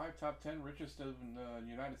 Top 5, top 10 richest in the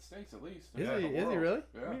United States, at least. Is Yeah, he? the Is he world. really?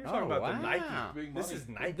 Yeah. You're talking about the Nike. Big This money. is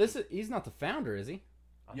Nike. This is. He's not the founder, is he?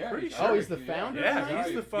 I'm Yeah, pretty he's sure. Oh, he's the founder? Yeah,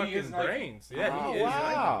 he's the He fucking is Nike. brains. Yeah, Oh, he is.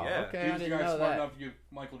 wow. Nike. Yeah. Okay. He I was the didn't guy know smart that. enough to give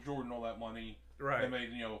Michael Jordan all that money. Right. They made,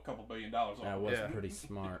 a couple $2 billion off That it. was Yeah. pretty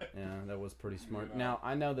smart. Yeah, that was pretty smart. You know. Now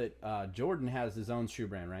I know that Jordan has his own shoe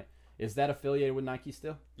brand, right? Is that affiliated with Nike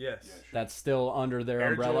still? Yes. Yeah, sure. That's still under their Air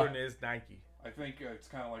umbrella. Jordan is Nike. I think it's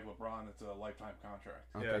kind of like LeBron. It's a lifetime contract.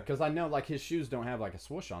 Okay, Yeah. because I know like his shoes don't have like a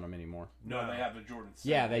swoosh on them anymore. No, No. they have the Jordan.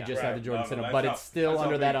 Yeah, symbol. they just have the Jordan symbol, that's but how- it's still that's how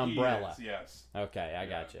under that big he umbrella. is, Yes, Okay, I Yeah.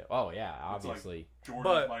 got you. Oh yeah, It's like- obviously. Jordan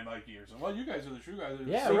But- by Nike or something. Well, you guys are the shoe guys.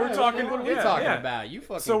 Yeah, So we're right. talking- What are we yeah, talking yeah. about? You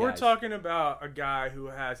fucking. So we're guys. talking about a guy who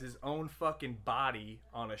has his own fucking body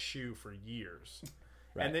on a shoe for years,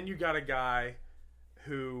 Right. and then you got a guy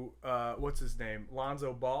who, what's his name?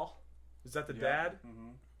 Lonzo Ball. Is that the dad? Mm-hmm.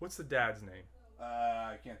 What's the dad's name?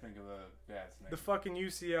 I can't think of the dad's name. The fucking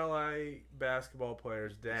UCLA basketball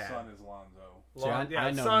player's The dad. son is Lonzo. See, I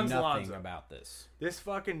his know son's nothing Lonzo. about this.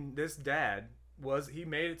 This dad he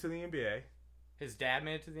made it to the NBA. His dad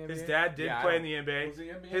made it to the NBA. His dad did Yeah, I play in don't- the NBA. Was he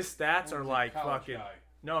NBA? His stats Or are was he like college fucking. guy?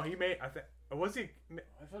 No, he made. I think was he.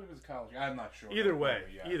 I thought he was a college guy. I'm not sure. Either way,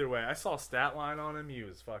 Probably, yeah. either way, I saw a stat line on him. He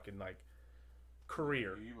was fucking like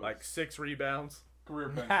career, He was- like 6 rebounds, Career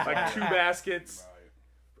bench. like player. 2 baskets, Right.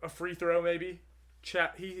 a free throw maybe.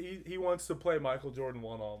 Chat. He wants to play Michael Jordan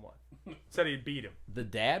 1-on-1. Said he'd beat him. The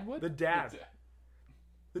dad would. The dad.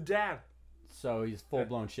 The dad. So he's full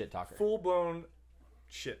blown shit talker. Full blown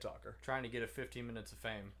shit talker. Trying to get a 15 minutes of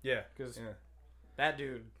fame. Yeah. 'Cause- yeah. That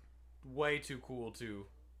dude, way too cool to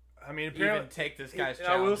I mean, even apparently take this guy's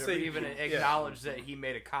I will challenge or say- even yeah. acknowledge that he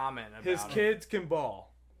made a comment about his him. kids can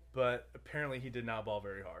ball, but apparently he did not ball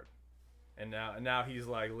very hard. And now he's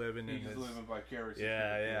like living in He's his. living vicariously.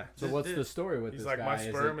 Yeah, through the yeah. kid. So what's the story with He's this like, guy? my Is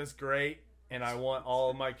sperm it- is great, and I want all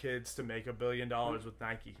of my kids to make $1 billion with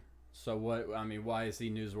Nike. So what? I mean, why is he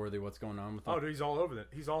newsworthy? What's going on with him? Oh, dude, he's all over it.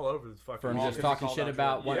 He's all over the fucking. From all just because talking he shit called out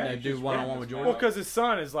about Jordan. wanting Yeah, to he do just one-on-one ran with this Jordan. Well, because his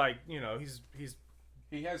son is like, he's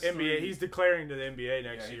He has NBA. three, He's declaring to the NBA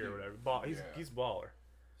next Yeah, he year or did. whatever. He's Yeah. baller.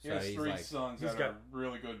 he has he's 3 like- sons he's that got- are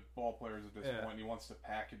really good ball players at this Yeah. point. And he wants to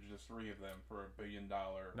package the 3 of them for $1 billion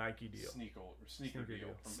Nike deal. sneaker Sneaker deal.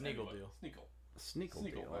 deal. From Sneagle anyone. deal. Sneakle Sneakle,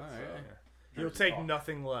 deal. that's, All right. Yeah. He'll Jersey take talk.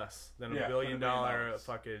 nothing less than Yeah, $1 billion than $1 billion.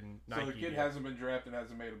 fucking So Nike the kid deal. hasn't been drafted,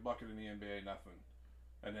 hasn't made a bucket in the NBA, nothing.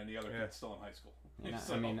 And then the other Yeah. kid's still in high school. And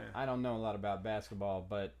So- I mean, I don't know a lot about basketball,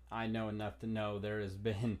 but I know enough to know there has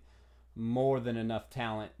been more than enough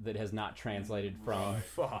talent that has not translated from Right.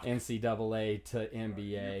 Fuck. NCAA to you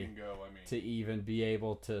NBA can go, I mean, to even be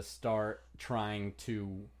able to start trying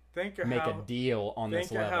to Think of make how, a deal on think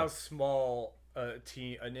this of level. how small an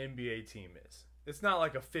NBA team is. It's not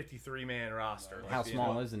like a 53-man roster. No. like How the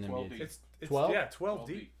small NFL. is an 12 NBA? deep. It's 12? Yeah, 12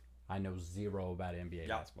 deep. I know zero about NBA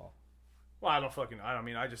Yeah. basketball. Well, I don't fucking. I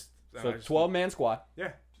mean, I just. So 12-man squad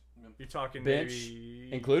Yeah. You're talking Bench maybe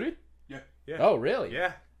included? Yeah. Yeah. Oh, really?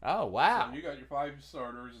 Yeah. Oh, wow. So you got your 5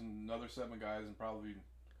 starters and another 7 guys, and probably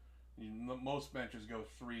most benches go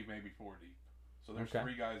 3, maybe 4 deep. So there's Okay.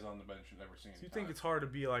 3 guys on the bench you've never seen. So you think it's hard to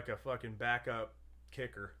be like a fucking backup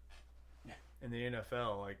kicker Yeah. in the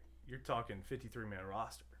NFL? Like you're talking 53-man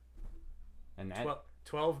roster, And that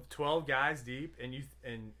 12 guys deep,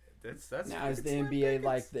 and that's now is the slim NBA pickings.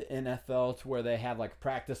 like the NFL to where they have like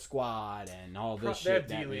practice squad and all this They have shit,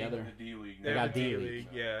 that, and the D-League. other? the D League. They got have a D-League.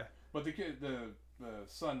 Yeah, But the kid, the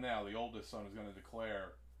son now, the oldest son, is going to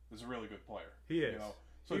declare is a really good player. he is. You know,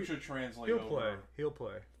 so He- it should translate He'll over. play. He'll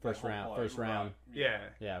play. First that whole round, play. first round. Right. Yeah.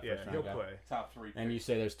 Yeah, first Yeah. round He'll guy. play. Top 3. And you picks.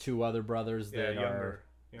 say there's 2 other brothers Yeah, that are younger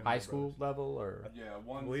high school brothers. level, or Yeah, I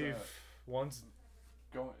one's believe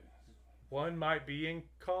going. one might be in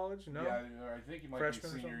college. No. Yeah, I think he might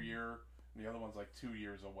Freshman or be senior something? year. And the other one's like 2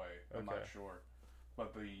 years away. I'm not Okay. sure.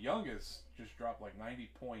 But the youngest just dropped like 90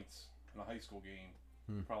 points in a high school game,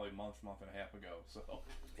 probably a month and a half ago. So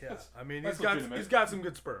Yeah. that's- I mean, that's he's got legitimate. some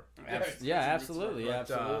good sperm. yeah, absolutely, But,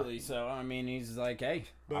 absolutely. So I mean, he's like, hey,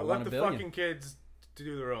 But I let want the $1 billion. fucking kids to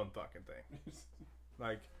do their own fucking thing.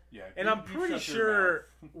 Like, Yeah, and you- I'm you pretty shut your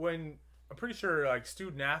sure like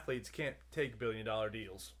student athletes can't take $1 billion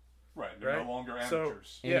deals. mouth. Right, they're right? no longer So-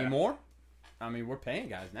 amateurs. Yeah. Anymore? I mean, we're paying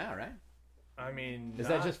guys now, right? I mean, Is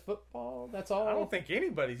not- that just football? That's all? I don't think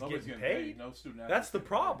anybody's Nobody's getting getting paid. No student That's athletes the getting paid.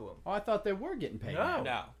 problem. Oh, I thought they were getting paid. No.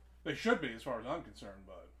 No. They should be, as far as I'm concerned,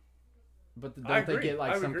 but But I don't they agree. get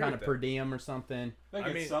like I would some agree kind with of that. per diem or something? they I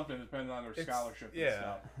get mean, something depending on their it's- scholarship and yeah.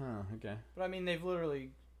 stuff. Huh, okay. But I mean, they've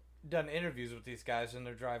literally done interviews with these guys, and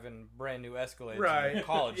they're driving brand new Escalades, Right. in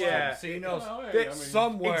college. Yeah. So you know, Well, hey, They- I mean,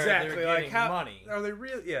 somewhere exactly. they're Like getting how money. are they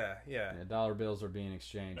really? Yeah. Yeah, dollar bills are being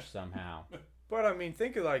exchanged somehow. But I mean,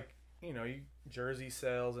 think of like you jersey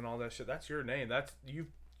sales and all that shit. That's your name. That's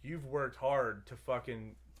you've worked hard to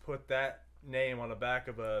fucking put that name on the back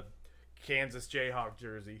of a Kansas Jayhawk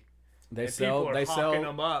jersey. They And sell. people are They hawking sell.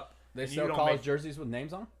 them up. They and you sell don't college make- jerseys with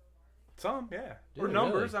names on. Some, yeah, Do or they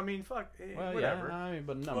numbers. really? I mean, fuck, Well, whatever. yeah. I mean,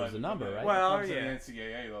 but a number's but a number, when right? it Well, comes to yeah. the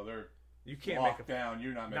NCAA though, they're You can't locked make a down.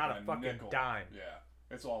 You're not making not a fucking nickel. dime. Yeah,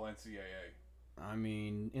 it's all NCAA. I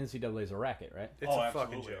mean, NCAA's a racket, right? It's a fucking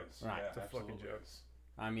absolutely joke. is. Right. Yeah, It's a fucking absolutely joke. is.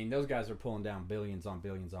 I mean, those guys are pulling down billions on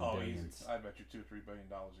billions on Oh, billions, easy. I bet you $2-3 billion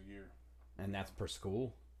a year. and that's per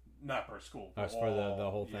school. Not per school. That's for the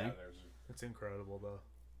whole thing? Yeah, there's It's incredible though.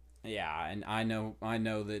 Yeah, and I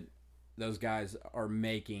know that those guys are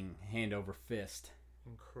making hand over fist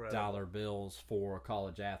Incredible. dollar bills for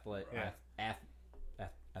college Yeah.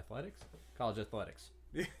 athletics, college athletics.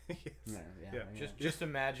 Yes. Yeah. Just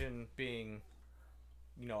imagine being,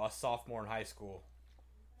 a sophomore in high school,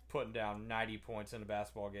 putting down 90 points in a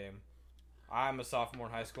basketball game. I'm a sophomore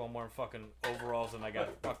in high school. I'm wearing fucking overalls and I got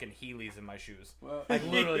fucking Heelys in my shoes. well, Like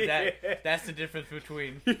literally, that's the difference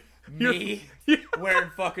between You're- me wearing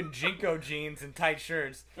fucking Jinko jeans and tight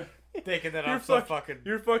shirts, thinking that I'm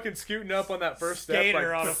You're fucking scooting up on that first step. skater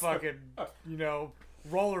like, on a fucking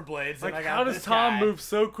rollerblades. Like, and I got how does this Tom guy. move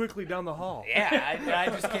so quickly down the hall? Yeah, I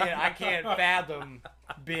just can't. I can't fathom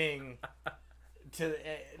being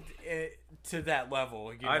to that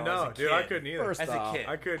level. I know, as a dude. I kid. couldn't either. First As a off, kid.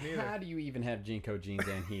 I couldn't either. how do you even have Jinko jeans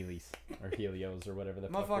and Heelys or Helios or whatever the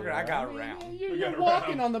fuck? Motherfucker, they are? I got mean, around. You're got walking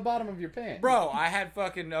around. on the bottom of your pants, Bro, I had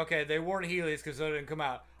fucking they weren't Heelys because they didn't come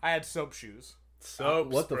out. I had soap shoes.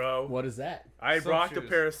 Soaps, What the? bro. What is that? I Soap rocked a shoes.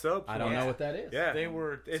 pair of soaps. I don't Yeah. know what that is. Yeah, They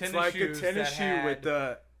were It's tennis like a shoes tennis that shoe had, with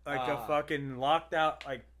a fucking locked out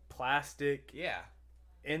like plastic Yeah,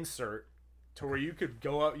 insert to where you could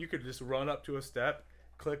go up. You could just run up to a step,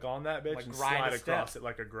 click on that bitch, Like and grind slide a across step. it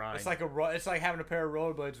like a grind. it's like it's like having a pair of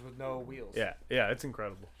rollerblades with no wheels. yeah, it's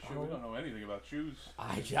incredible. shoot, we don't know anything about shoes.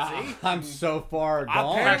 I'm so far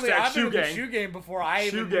gone. Apparently, Hashtag I've been shoe in the gang. shoe game before I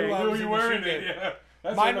Shoe even gang. knew I Who was you in the shoe wearing game. it? Yeah.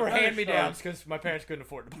 That's Mine where were the fetish hand-me-downs starts. because my parents couldn't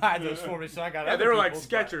afford to buy those for me, so I got. Yeah, other they were like people's,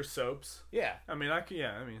 but- Skechers soaps. Yeah, I mean, I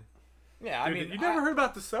mean, yeah. I dude, mean, you never heard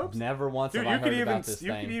about the soaps? Never once Dude, have I you could heard even about this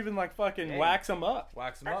you thing. could even like fucking Hey. wax them up.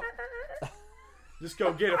 wax them up. Just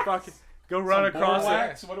go get a fucking go run Some across boar it.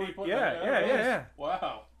 wax? What are we putting? Yeah, in yeah, there? yeah.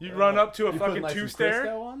 Wow. You run up to a You fucking putting, like, some two-stair.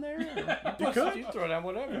 Crisco on there? You could. You throw down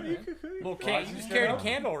whatever. You Man. could. Little Well, you just you carry a know.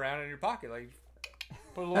 candle around in your pocket, like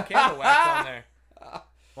put a little candle wax on there.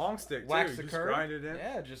 Long stick too. Wax You the just curb. grind it in.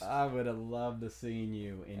 Yeah, just I would have loved to seen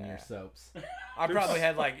you in your Yeah. soaps. I probably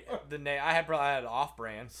had like I had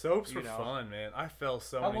off-brand. Soaps You were know. fun, man. I fell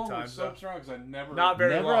so How many long were times. though. soaps around? Because I never. Not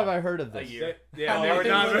very Never long. have I heard of A this. year. Yeah, Oh, they were okay,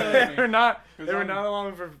 not. well, They were not. 'Cause They were I'm not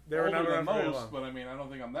long for. They were older not than around for very most, long. but I mean, I don't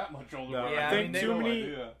think I'm that much older. No, where Yeah, I I think mean, they too were- many.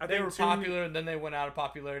 idea. I They think were too many- popular, and then they went out of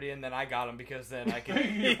popularity, and then I got them because then I could.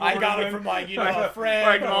 You I got ordered them from like Like, a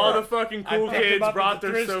friend. like all or the fucking I cool picked them kids up brought at the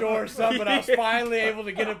their thrift soap. store or something. I was Yeah. finally able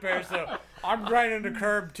to get a pair. So I'm grinding the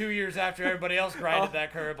curb 2 years after everybody else grinded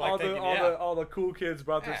that curb. Like all thinking, all the cool kids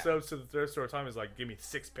brought their Yeah. soaps to the thrift store. Tom is like, give me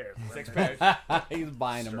 6 pairs. 6 pairs. He's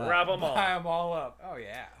buying them Grab up. them all. Buy them all up. Oh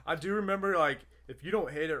yeah. I do remember, like, if you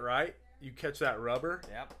don't hit it right, you catch that rubber,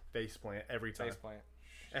 Yep. face plant every time. Face plant.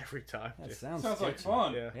 Every time. That dude. sounds Sounds like sketchy.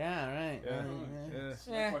 fun. Yeah. Yeah, right. Yeah. yeah. Yeah.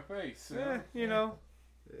 Smack my face. You know,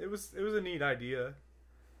 it was a neat idea.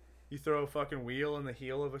 You throw a fucking wheel in the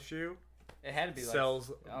heel of a shoe, It had to be like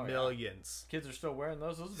sells yeah. millions. kids are still wearing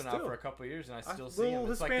those. Those have been out Still. for a couple of years, and I A still see little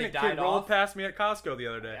them. It's like they Hispanic died kid rolled off. past me at Costco the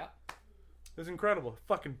other day. Yeah. It was incredible.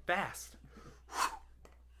 Fucking fast.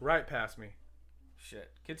 Right past me.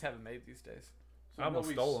 Shit, kids haven't made these days. So I almost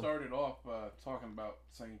we stole 'em. started off talking about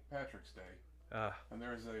St. Patrick's Day, and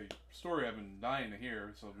there's a story I've been dying to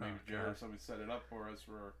hear. So maybe Jared, God. somebody set it up for us.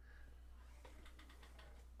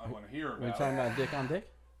 I want to hear Are we about. talking about dick on dick?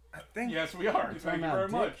 I think. Yes, we are. Thank you very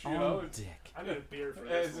much. You know, dick. I need a beer for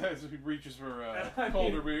as he reaches for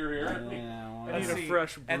colder beer here. Yeah, I well, need Let's a see.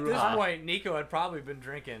 fresh At brew. this hot. point, Nico had probably been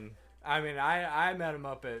drinking. I mean, I met him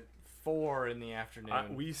up at 4 in the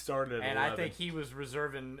afternoon, We started at and 11. I think he was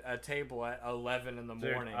reserving a table at 11 in the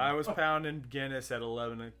Dude, morning. I was pounding Guinness at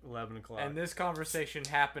 11 o'clock. And this conversation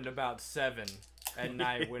happened about 7 at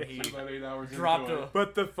night when he About 8 hours dropped into a. it.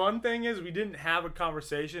 But the fun thing is, we didn't have a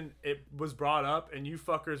conversation. It was brought up, and you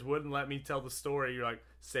fuckers wouldn't let me tell the story. You're like,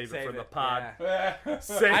 save it for the pod. yeah.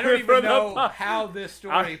 Save I don't it for even the know pod. how this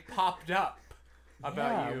story popped up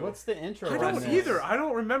about yeah, you. what's the intro? I on don't this? either. I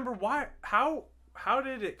don't remember why. How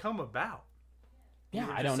did it come about? Yeah,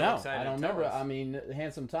 were I just don't so know. excited I don't to tell remember. us. I mean,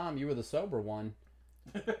 Handsome Tom, you were the sober one.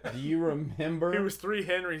 Do you remember? He was 3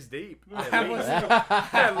 Henrys deep. I was-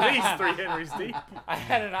 At least 3 Henrys deep. I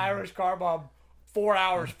had an Irish car bomb 4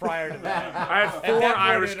 hours prior to that. I had At 4 that point,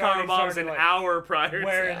 Irish it had already car bombs started, an like, hour prior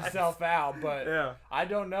wearing to that. itself out, but Yeah. I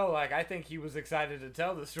don't know. Like, I think he was excited to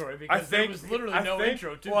tell the story I because there think was literally I no think-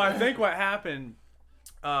 intro to Well, I it. think what happened,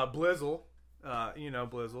 Blizzle, you know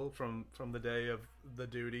Blizzle from the day of the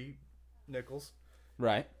duty, Nichols,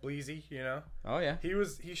 Right. Bleezy, you know. Oh yeah.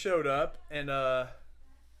 He showed up and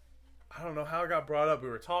I don't know how it got brought up. We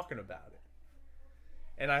were talking about it,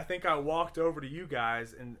 and I think I walked over to you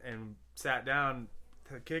guys and sat down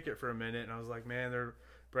to kick it for a minute, and I was like, man, they're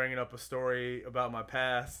bringing up a story about my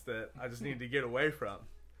past that I just need to get away from.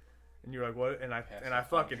 And you're like, what? And I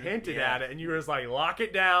fucking hinted Yeah. at it, and you were just like, lock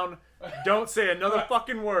it down, don't say another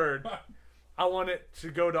fucking word. I want it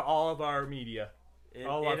to go to all of our media,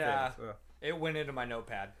 all our fans. It went into my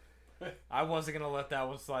notepad. I wasn't gonna let that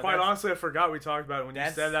one slide. Quite That's- honestly, I forgot we talked about it when you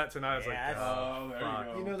that's- said that tonight. I was yeah, like, that's- oh, there fuck.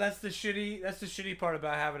 you go. You know, that's the shitty part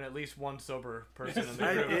about having at least one sober person in the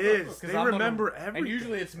It group. is. 'Cause They I'm gonna- remember everything. And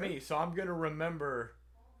usually it's me, so I'm gonna remember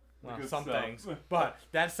good some stuff. things. But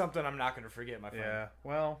that's something I'm not gonna forget, my friend. Yeah.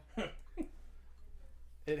 Well,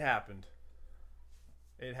 it happened.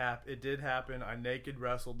 It did happen. I naked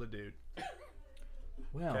wrestled the dude.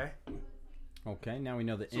 Well. Okay. Okay. Now we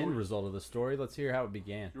know the end result of the story. Let's hear how it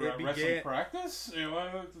began. You were It at wrestling began- practice? You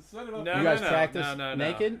want to set it up? No, You guys no, practice no.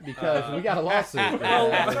 naked because we got a lawsuit.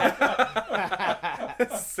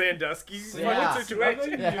 Sandusky Yeah. fucking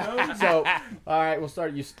situation. You know? So, all right, we'll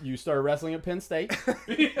start. You started wrestling at Penn State,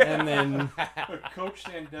 and then Coach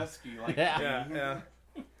Sandusky, like Yeah.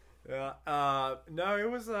 Yeah. No, it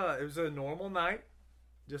was a normal night,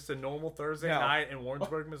 just a normal Thursday No. night in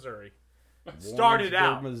Warrensburg, Missouri. Started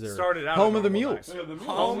out home of the a normal mules. night. Yeah, the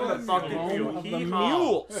Home of the fucking Home mule. of the Hee-haw.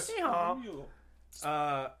 mules. Hee-haw. Mule.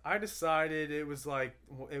 I decided it was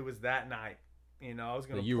that night. You know, I was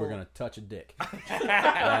gonna. So you were pull- gonna touch a dick.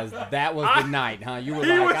 That was the night, huh? You were He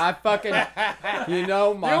like, was- I fucking, my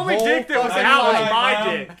The only whole dick that was fucking out was life,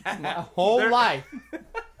 my dick. my whole There- life.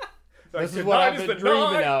 Like, This is what tonight I've is been the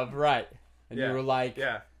dreaming night. of, right? And Yeah. you were like,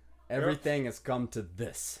 Yeah. everything has come to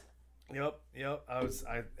this. Yep.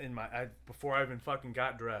 Before I even fucking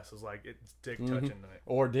got dressed, I was like, it's dick touching tonight.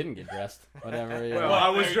 Or didn't get dressed, whatever. you Well, know. I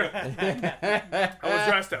was there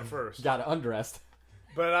dressed at first, Got undressed.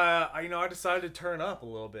 but I decided to turn up a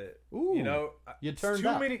little bit. Ooh, You know, you turned too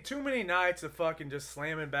up. too many nights of fucking just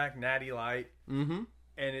slamming back Natty Light, Mm-hmm.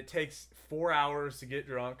 and it takes 4 hours to get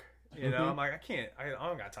drunk. You know, I'm like, I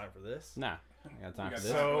don't got time for this. Nah, I got time You for got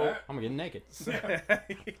this. So- I'm gonna get naked.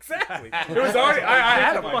 Exactly. It was already. I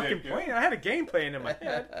had a My fucking dick, yeah. plan. I had a game plan in my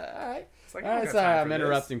head. All right. It's like, All I don't right, got time sorry, for I'm this.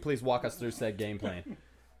 interrupting. Please walk us through said game plan.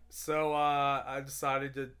 So I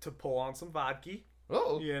decided to pull on some vodka.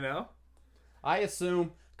 Oh, You know. I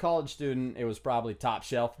assume college student. It was probably top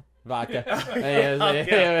shelf vodka. Yeah. it was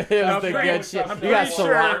I'm the pretty- good shit. I'm You Pretty got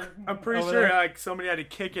sure, Ciroc. I'm pretty over sure there? like somebody had to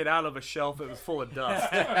kick it out of a shelf that was full of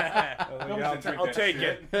dust. I was like, Nobody drink I'll that take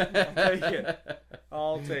shit. it.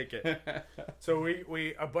 I'll take it. So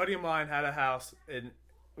a buddy of mine had a house, and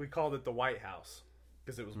we called it the White House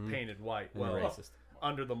because it was painted white. Well, Well, racist.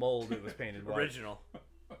 under the mold, it was painted white. Original.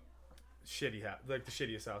 Shitty house, like the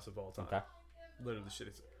shittiest house of all time. Okay. Literally the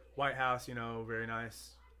shittiest. White House, you know, very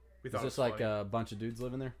nice. We Is thought this it was like funny. a bunch of dudes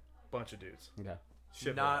living there? Bunch of dudes. Okay.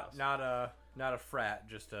 Shit Not a frat,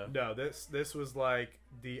 just a. No, this was like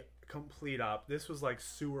the complete op. This was like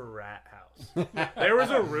sewer rat house. There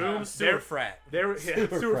was a room. Sewer frat. There was sewer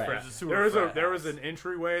frat. frat. It was a sewer There was frat there was house. an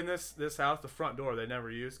entryway in this house. The front door they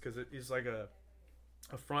never used because it is like a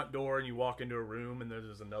front door, and you walk into a room, and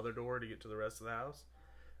there's another door to get to the rest of the house.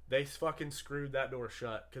 They fucking screwed that door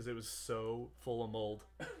shut because it was so full of mold.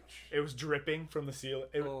 It was dripping from the ceiling,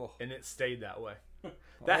 Oh. and it stayed that way.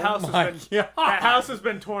 That house my has been that house has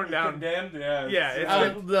been torn down. Condemned, yeah. Yeah, it's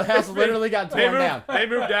Uh, been- the house literally got They torn moved, down. they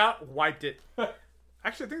moved out, wiped it.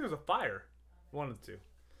 Actually, I think there was a fire. One of the two.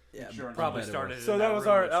 Yeah, Sure, Probably bet it started. So in that was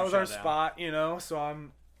room our you that was our shut down. spot, you know. So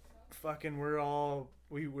I'm fucking. We're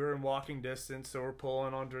in walking distance, so we're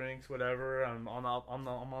pulling on drinks, whatever. I'm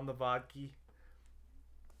on the vodka.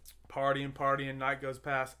 Partying. Night goes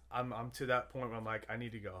past. I'm to that point where I'm like, I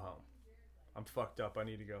need to go home. I'm fucked up. I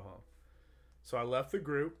need to go home. So I left the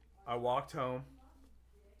group. I walked home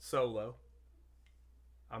solo.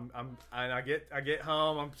 I get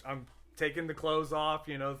home. I'm taking the clothes off,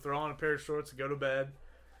 you know, throw on a pair of shorts to go to bed.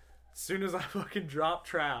 As soon as I fucking drop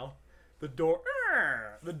trowel, the door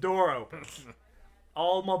opens.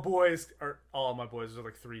 All my boys, there's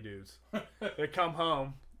like 3 dudes. They come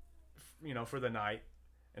home, you know, for the night,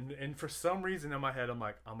 And for some reason in my head, I'm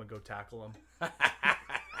like, I'm gonna go tackle him.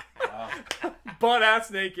 Wow. Butt ass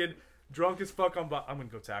naked, drunk as fuck. I'm gonna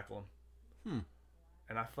go tackle him.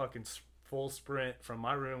 And I fucking full sprint from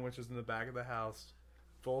my room, which was in the back of the house.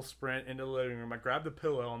 Full sprint into the living room. I grabbed a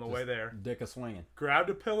pillow on the way there. Dick a swinging. Grabbed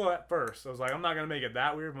a pillow at first. I was like, I'm not gonna make it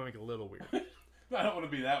that weird. I'm gonna make it a little weird. I don't want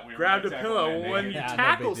to be that weird. Grabbed a when I tackle pillow. a man When naked. you Yeah, no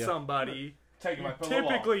tackle big deal. somebody, Taking my you pillow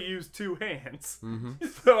typically use two hands. Mm-hmm.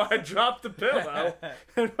 So I dropped the pillow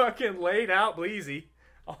and fucking laid out Bleezy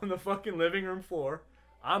on the fucking living room floor.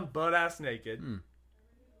 I'm butt ass naked.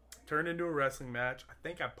 Turned into a wrestling match. I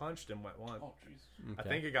think I punched him once. Oh, jeez. I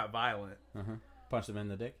think it got violent. Punched him in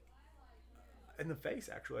the dick. In the face,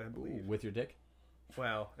 actually, I believe. With your dick.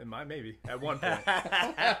 Well, maybe at one point,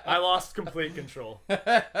 I lost complete control.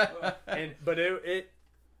 But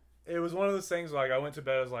it was one of those things. Like I went to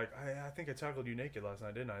bed, I was like, I think I tackled you naked last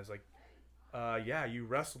night, didn't I? I was like, yeah, you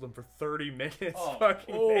wrestled him for 30 minutes. Oh.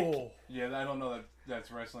 Fucking naked. Yeah, I don't know that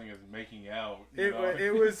that's wrestling as making out. It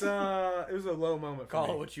was a low moment for Call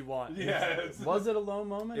me. it what you want. Yeah. It's, Was it a low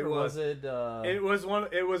moment? It or was. was it?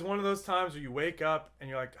 It was one of those times where you wake up and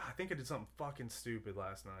you're like, I think I did something fucking stupid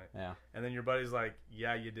last night. Yeah. And then your buddy's like,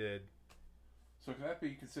 yeah, you did. so can that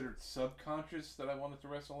be considered subconscious that I wanted to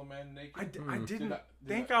wrestle a man naked? I didn't Did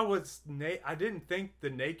think I was I didn't think the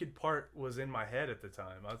naked part was in my head at the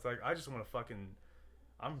time. I was like, I just want to fucking.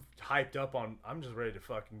 I'm hyped up on. I'm just ready to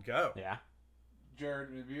fucking go. Yeah. Jared,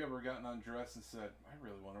 have you ever gotten undressed and said, I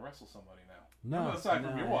really want to wrestle somebody now? No. Aside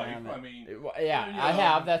from no, your I wife, haven't. I mean, Yeah, you know, I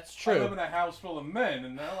have. That's I live true. in a house full of men,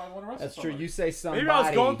 and now I want to wrestle That's true. somebody. You say somebody Maybe I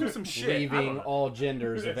was going through some shit. I don't leaving know. all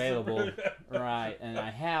genders available, right? And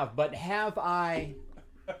I have, but have I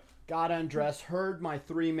got undressed, heard my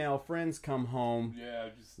 3 male friends come home, Yeah,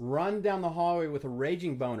 just run down the hallway with a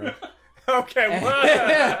raging boner, Okay. Well,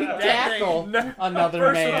 tackle No, another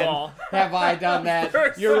first of man? all- Have I done that?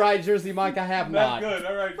 First You're of- right, Jersey Mike. I have not not. good.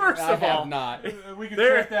 All right, First I of all, have not. we can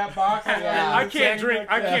There- check that box. Yeah. I can't drink.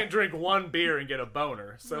 I Yeah. can't drink one beer and get a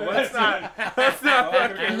boner. So let's Yeah. not. Let's not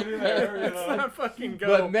Okay, fucking. there, you Let's know. not fucking go.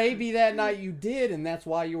 But maybe that night you did, and that's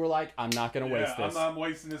why you were like, "I'm not gonna waste Yeah, this." I'm not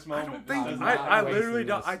wasting this I moment. don't This think. does I'm I, not- not I wasting literally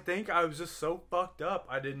don't. this. I think I was just so fucked up.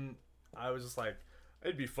 I was just like,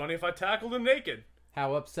 it'd be funny if I tackled him naked.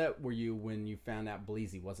 How upset were you when you found out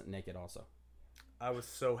Bleezy wasn't naked? Also, I was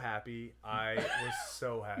so happy. I was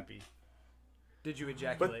so happy. Did you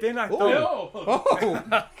ejaculate? But then I thought No. oh,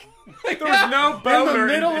 there was no boner in the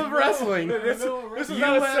middle in- of wrestling. This No, was you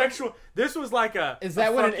not a let- sexual. This was like a. Is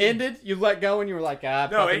that a when it fucking- ended? You let go and you were like, "Ah,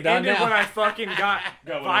 No, fucking it done ended now." when I fucking got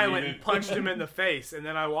Got what I violent needed. and punched him in the face, and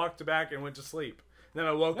then I walked back and went to sleep. Then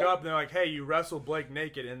I woke up and they're like, "Hey, you wrestled Blake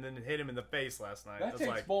naked and then hit him in the face last night." I That was takes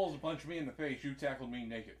like, balls to punch me in the face. You tackled me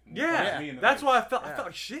naked. You "Yeah, punched me in the that's face. why I felt. I Yeah. felt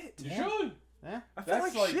like shit. You Yeah. should. Yeah. I felt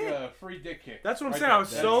That's like, like shit. a free dick kick. That's what I'm Right saying. there. I was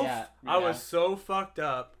That's- so yeah. I was so fucked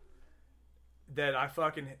up that I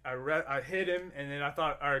fucking I hit him and then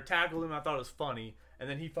I tackled him. I thought it was funny, and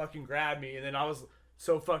then he fucking grabbed me, and then I was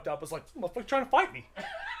so fucked up. I was like, "This motherfucker trying to fight me."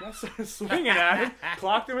 And I started swinging at him,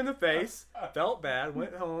 clocked him in the face, felt bad,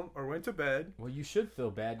 went to bed. Well, you should feel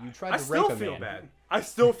bad. You tried I to rape still a feel man. bad. I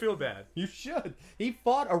still feel bad. You should. He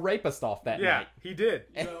fought a rapist off that Yeah, night. he did.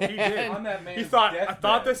 You know, He did. on that man's He thought I deathbed.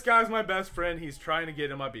 thought this guy's my best friend. He's trying to get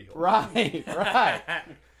in my beehole. Right, right.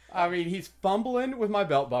 I mean, he's fumbling with my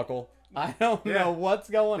belt buckle. I don't Yeah. know what's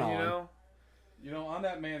going on. You know, You know, on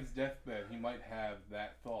that man's deathbed, he might have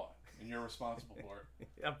that thought, and you're responsible for it.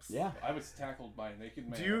 Yeah. I was tackled by a naked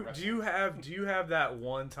man. Do at you wrestling. do you have that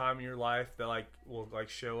one time in your life that like will like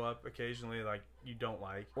show up occasionally like you don't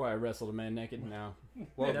like? Boy, I wrestled a man naked. No.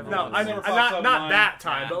 Well, never no, was. I Never mean, pops not up not mine. that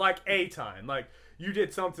time, Yeah. but like a time, like you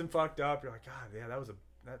did something fucked up. You're like, God, yeah,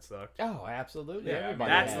 that sucked. Oh, absolutely. Yeah, Everybody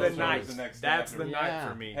that's has the those those. night. was the next That's day the after. night Yeah.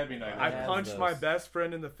 for me. Heavy night. I Yeah. punched Those. my best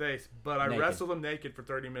friend in the face, but I Naked. wrestled him naked for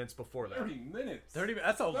 30 minutes before that. 30 minutes. 30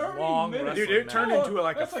 minutes. That's a 30 long minutes. wrestling Dude, it match. turned into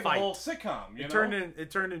like That's a like fight. a whole sitcom. You know?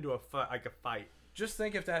 It turned into a fight. Just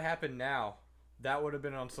think if that happened now, that would have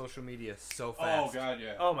been on social media so Oh fast. god,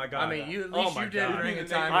 yeah. Oh my God. I mean, you at Oh least my you did God. during You'd the be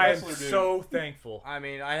the time. naked I am wrestler, dude. so thankful. I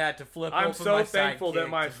mean, I had to flip. I'm open so my thankful that sidekick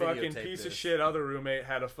my to fucking videotape piece of this. shit other roommate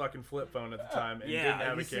had a fucking flip phone at the time and Yeah, didn't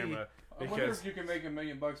have you a see- camera. I wonder Because if you can make $1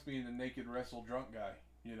 million being the naked wrestle drunk guy.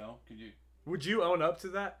 You know? Could you? would you own up to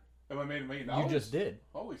that? Have I made $1 million? You just did.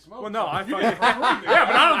 Holy smokes! Well, no, I You fucking get my room, dude. yeah,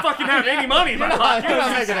 but I don't fucking have any money in my You're pocket. not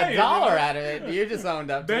making a saying, dollar you know? out of it. You just owned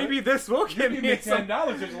up to Maybe it. this will You give give me me some.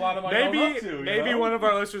 $10. There's a lot of money to Maybe up to. You maybe know? one of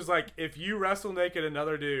our listeners like, if you wrestle naked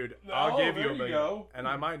another dude, I'll Oh, give there you $1 you million, go. and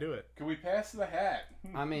I might do it. Can we pass the hat?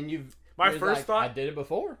 I mean, My He was first like, thought. I did it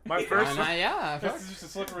before. My first. Yeah. This is just a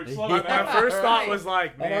slippery slope. Yeah. My first thought Right. was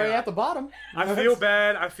like, I'm already man, at the bottom. I feel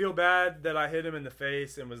bad. I feel bad that I hit him in the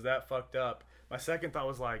face and was that fucked up. My second thought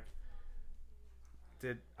was like,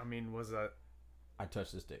 was that? I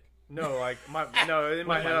touched his dick. No, like in my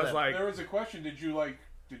head I was like, There was a question. Did you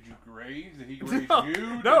graze? Did he graze no,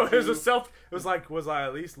 you? no, Did it was you- a self. It was like, was I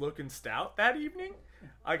at least looking stout that evening?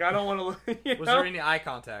 Like I don't want to look. You Was know? there any eye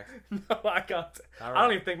contact? No eye contact. All I right.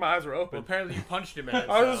 don't even think my eyes were Well, open. apparently you punched him in it.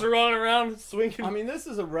 I was just so- running around swinging. I mean, this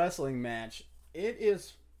is a wrestling match.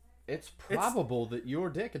 It's probable that your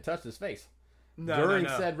dick had touched his face during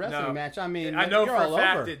said wrestling match. I mean, I know you're for a all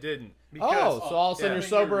fact over. it didn't. Oh, Because, so all of a sudden yeah. you're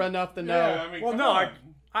sober enough to know. Yeah, I mean, well, come no, on.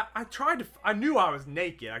 I tried to. I knew I was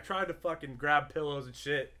naked. I tried to fucking grab pillows and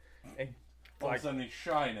shit, and All of like, a sudden he's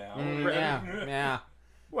shy now. Yeah.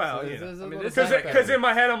 well, So you this know, is a I mean, little this is suspect. because in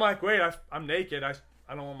my head I'm like, wait, I'm naked. I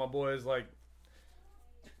don't want my boys like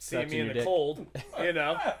seeing Touching me in your the dick. cold, you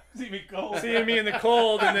know. See me cold. Seeing me in the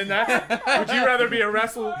cold, and then that's. Would you rather be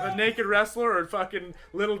a naked wrestler or fucking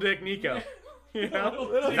little dick Nico? You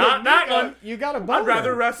know, not that one. You got a boner. I'd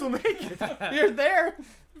rather wrestle naked. You're there,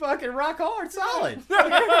 fucking rock hard, solid. You're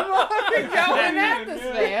fucking going at this,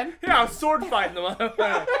 man. Yeah, I was sword fighting them.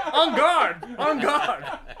 On guard, on guard.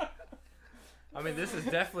 I mean, this is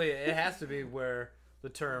definitely. It has to be where the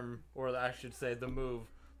term, or I should say, the move,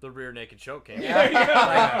 the rear naked choke came.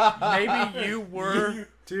 Like, maybe you were.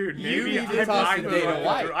 Dude, You maybe need to talk to Dana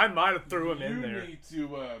White. I might have threw him in You there. need to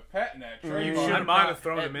patent that I trademark. might have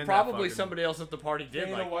thrown him in. that Probably fucking- somebody else at the party did.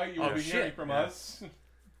 Dana Like, White, you oh will be hearing shit. from Yeah. us.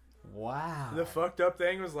 Wow. The fucked up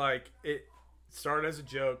thing was like it started as a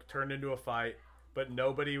joke, turned into a fight, but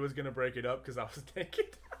nobody was gonna break it up because I was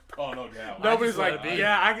naked. Oh, no doubt. Nobody's just let like, it be.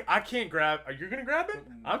 yeah, I can't grab. Are you gonna grab it?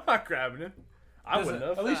 I'm not grabbing it. I Does wouldn't it-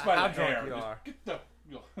 have. At least by How the drunk hair. you Just are. Get the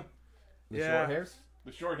The Yeah. short hairs?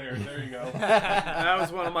 the short hair. There you go. That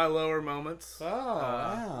was one of my lower moments. Oh,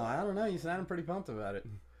 wow. I don't know. You sounded pretty pumped about it.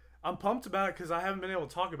 I'm pumped about it because I haven't been able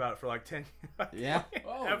to talk about it for like 10 years. Yeah.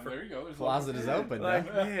 Oh, Ever. there you go. There's Closet is open. Like,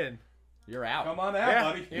 yeah. man. You're out. Come on out, Yeah,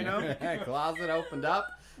 buddy. you know? Closet opened up,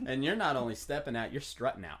 and you're not only stepping out, you're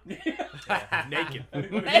strutting out. Naked.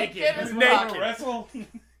 Anybody Naked as Naked. wanna wrestle?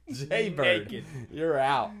 Jaybird, Naked. you're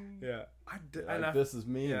out. Yeah. Like, this is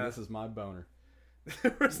me, yeah. and this is my boner.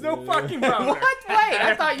 There was no fucking boner. What? Wait,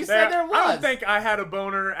 I thought you said there was. I don't think I had a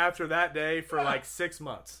boner after that day for like 6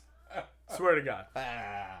 months. Swear to God.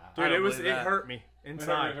 I Dude, don't it believe that. hurt me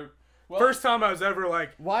inside. Well, First time I was ever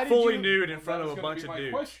like Why did fully you- nude in that front was of a gonna bunch be of my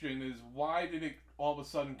dudes. question is, why did it all of a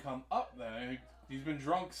sudden come up then? He's been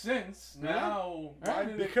drunk since. Now, why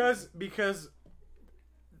did it... Because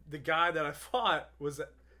the guy that I fought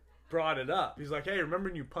brought it up. He's like, "Hey, remember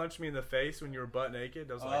when you punched me in the face when you were butt naked?"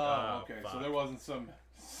 I was like, Oh, "Oh, okay. fuck." So there wasn't some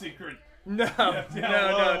secret... No,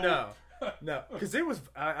 Yeah, no, because it was,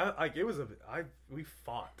 we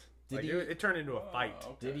fought. Did Like, he- it turned into a fight.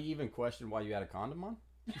 Oh, okay. Did he even question why you had a condom on?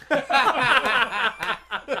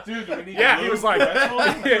 Dude, do we need Yeah, to he was move like, wrestle?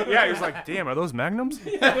 yeah, he was like, "Damn, are those Magnums?"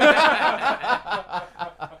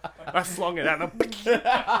 I slung it at him,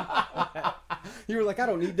 You were like, I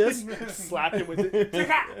don't need this. slapped it with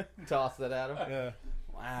it. Toss it at him. Yeah,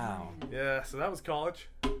 Wow. yeah. So that was college.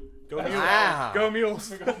 Go Mules! Wow. Go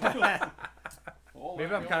Mules! Hold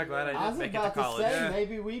Maybe on, I'm kind of glad I I didn't was make it to about to college. say, Yeah.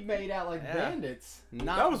 maybe we made out like Yeah. bandits.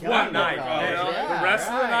 Not That was going one to night. college. You know? Yeah, The rest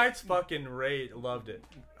of the right. nights, fucking loved it.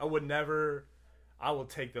 I would never. I will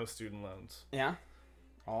take those student loans. Yeah.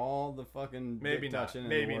 All the fucking Maybe dick not. touching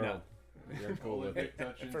Maybe in the world. You're cool All the with it. dick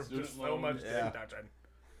touching, For student just so loans. much Yeah. dick touching.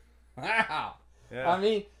 Wow. Yeah. I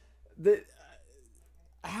mean,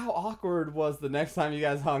 how awkward was the next time you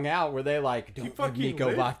guys hung out? Were they like, don't give fucking Nico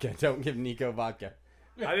lived. vodka. Don't give Nico vodka.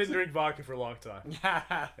 I didn't drink vodka for a long time.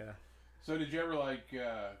 So did you ever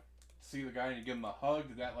see the guy and you give him a hug?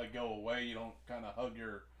 Did that go away? You don't kind of hug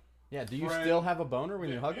your... Yeah, do you Friend. still have a boner when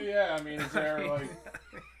you hug him? Yeah, I mean, is there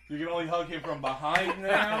you can only hug him from behind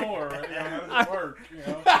now, or how does it work?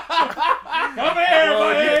 Come here,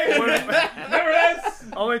 buddy. Remember this?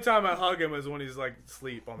 Only time I hug him is when he's like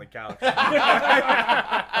asleep on the couch.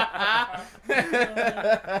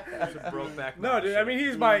 Brokeback No, Mountain dude. I shit. mean,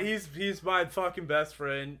 he's my fucking best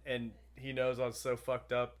friend, and he knows I was so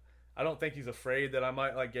fucked up. I don't think he's afraid that I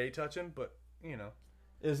might gay touch him, but you know,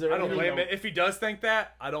 Is there I don't any- blame him. If he does think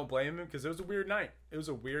that, I don't blame him because it was a weird night. It was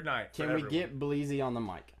a weird night. Can for we everyone. get Bleezy on the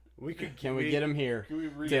mic? We could. Can we get him here Can we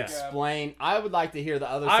to recap? explain? I would like to hear the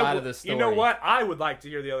other I side would- of this story. You know what? I would like to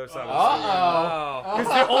hear the other side of the story. Uh-oh.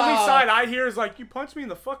 Because the only side I hear is like, you punched me in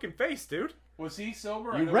the fucking face, dude. Was he sober?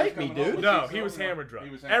 You I know he was raped me, coming home. dude. No, he he was sober? hammered drunk.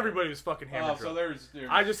 He was hammered. Everybody was fucking hammered Oh, so drunk. there's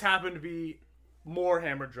I just happened to be more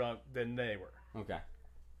hammered drunk than they were. Okay.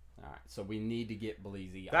 All right, so we need to get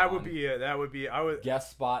Bleezy. That on would be it. That would be. I would.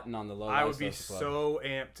 guest spotting on the Low I Life would be Social Club. so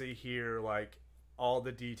amped to hear like all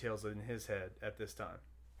the details in his head at this time,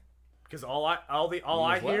 because all I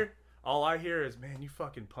as well. hear is, man, you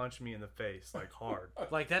fucking punched me in the face like hard.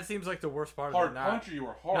 Like that seems like the worst part Hard of the night. punch or you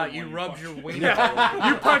were hard? No, when you rubbed your punched? wiener. Yeah,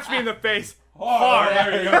 you punched me in the face Hard.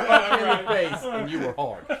 hard. There you Punch go. you in the face, and you were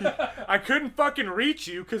hard. I couldn't fucking reach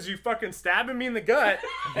you because you fucking stabbing me in the gut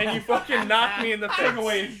and you fucking knocked me in the face. Take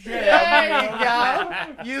away his shit. There you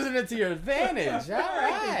go. Using it to your advantage. All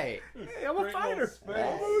right. Hey, I'm a Great fighter. little space.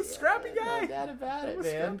 I'm a scrappy No guy. doubt about I'm it, a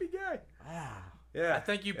man. scrappy guy. Wow. Yeah. I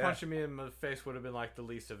think you Yeah. punching me in the face would have been like the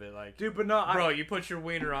least of it. Like, Dude, but no, bro, you put your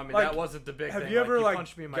wiener on me. Like, that wasn't the big have thing. you ever like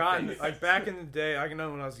punched me in my gotten face. like back in the day? I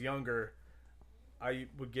know when I was younger, I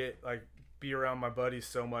would get like be around my buddies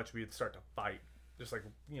so much we'd start to fight, just like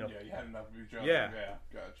Yeah, you had enough of each other. Yeah. Yeah,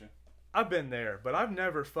 gotcha. I've been there, but I've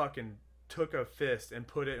never fucking took a fist and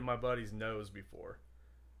put it in my buddy's nose before,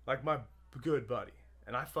 like my good buddy,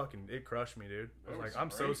 and it crushed me, dude. I was That like, was I'm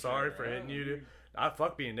so great sorry shit, for yeah, hitting you, dude. dude. I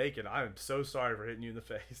fuck being naked. I am so sorry for hitting you in the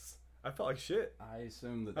face. I felt like shit. I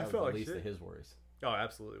assume that I was felt the like least shit. of his worries. Oh, it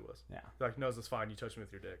absolutely was. Yeah. Like, no, it's fine. You touched me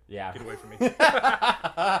with your dick. Yeah. Get away from me. He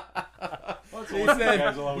Guys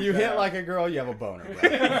said, will always "You hit have. like a girl, you have a boner."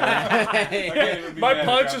 I can't even be My mad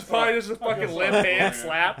punch if is I probably saw- just a fucking I limp saw it hand for you.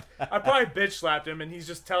 slap. I probably bitch slapped him, and he's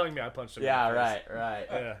just telling me I punched him. Yeah, in the face. right.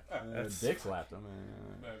 Yeah. That's dick slapped him.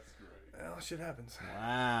 That's great. Well, shit happens.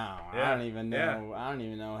 Wow. Yeah, I don't even know. yeah. I don't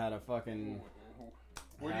even know how to fucking.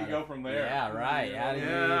 Where do you go from there? Yeah, right. How do you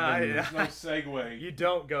Yeah, even? yeah. There's no segue. You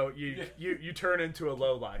don't go. You turn into a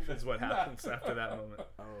low life. Is what happens after that moment.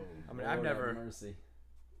 Oh, I mean, Lord I've have never- mercy.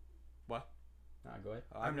 What? Nah, go ahead.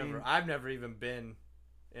 I've never even been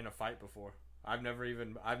in a fight before. I've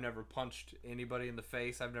never punched anybody in the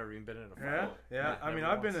face. I've never even been in a fight. Yeah, yeah. Yeah, I mean,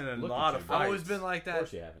 never I've been once. in a Look lot at of you. I've fights. always been like Of that.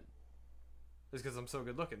 course you haven't. It's because I'm so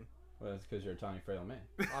good looking. Well, that's because you're a tiny, frail man.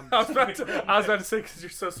 I was about to say because you're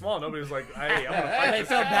so small, nobody's like, hey, I'm gonna fight They this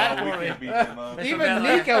felt guy. bad Oh, we for me. can't beat them up. They- Even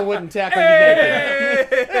Nico wouldn't tackle you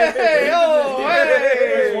naked. Hey, oh,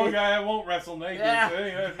 There's hey. one guy that won't wrestle naked. Yeah. See?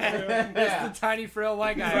 It's the tiny frail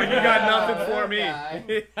white guy. Like, you got nothing for me.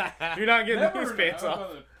 Guy. You're not getting Never, these pants off.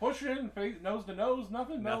 Pushing, face, nose to nose,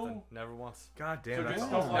 nothing. Nothing. No. Never once. God damn, So that's just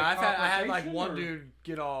awesome. don't No, like I had like confrontation, one or- dude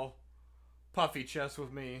get all puffy chest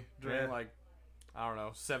with me during Yeah. like, I don't know,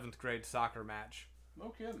 7th grade soccer match. No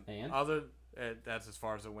kidding. And That's as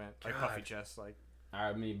far as it went. Like God. puffy chest, like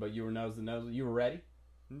I mean, but you were nose to nose. You were ready.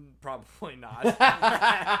 probably not.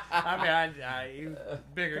 I mean, I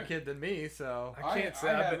bigger kid than me, so I can't say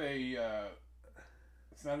I I've have been- a.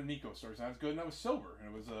 It's not a Nico story. It's not as good. And I was sober,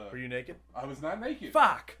 and it was. Were you naked? I was not naked.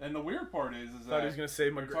 Fuck. And the weird part is Thought that he was gonna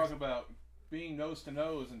save my we're grace. talking about being nose to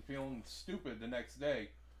nose and feeling stupid the next day.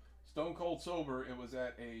 Stone cold sober. It was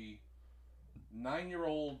at a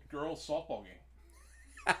 9-year-old girls softball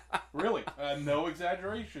game. Really, no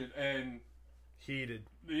exaggeration. And Heated.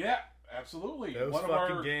 yeah, absolutely. Those one of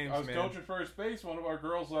fucking our, games, I was man. coaching first base. One of our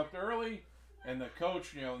girls left early, and the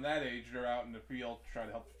coach, in that age, they're out in the field trying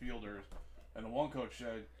to help the fielders. And the one coach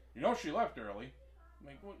said, she left early. I'm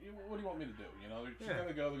like, what do you want me to do? She's Yeah.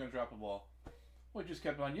 gonna go. They're gonna drop the ball. Well, he just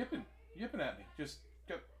kept on yipping at me. Just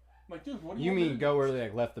kept. I'm like, dude, what do you You want me mean to go early,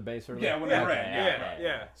 like left the base early? Yeah, when they Okay, ran, Yeah, okay.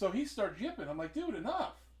 yeah. So he starts yipping. I'm like, dude,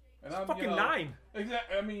 enough. And I'm Fucking 9.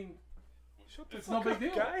 Exactly. I mean, Shut the It's fuck no big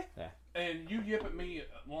up, deal. guy. and you yip at me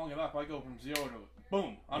long enough, I go from 0 to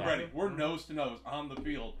boom. I'm Yeah. ready. We're nose to nose on the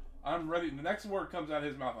field. I'm ready. The next word comes out of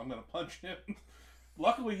his mouth, I'm gonna punch him.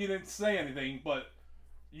 Luckily, he didn't say anything, but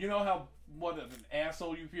you know how what an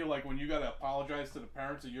asshole you feel like when you gotta apologize to the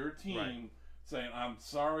parents of your team, Right. saying, "I'm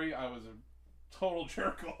sorry, I was a total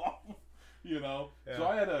jerk off." So Yeah.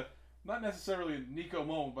 I had a not necessarily a Nico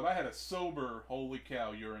moment, but I had a sober, holy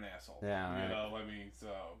cow, you're an asshole. Yeah, right. I mean,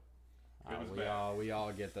 so it was we bad. we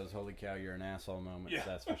all get those holy cow, you're an asshole moments. Yeah.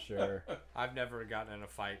 That's for sure. I've never gotten in a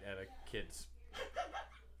fight at a kid's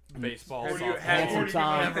baseball. Have you- softball. have Handsome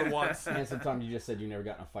Tom. Never once. Handsome Tom, you just said you never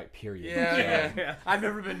got in a fight. Period. Yeah, So- yeah. Yeah. I've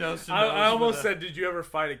never been nose to nose. I almost with said, did you ever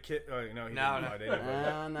fight a kid? Oh, no, he No, didn't no. fight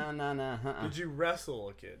anybody. No. Uh-uh. Did you wrestle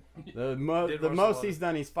a kid? The Did most wrestle he's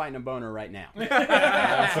done, he's fighting a boner right now.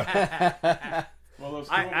 Well, those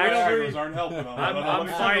two I ambassadors actually- aren't helping them. I I'm, don't know what I'm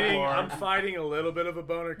he's fighting. looking for. I'm fighting a little bit of a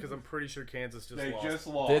boner because I'm pretty sure Kansas just They lost. just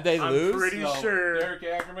lost. Did they I'm lose? pretty So, sure Derek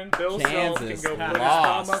Ackerman. Bill Self can Kansas go put his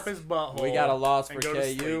lost. thumb up his butthole. We got a loss for and go to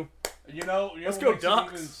KU. sleep. You know Let's what go makes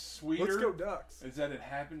Ducks. it even sweeter Let's go Ducks. is that it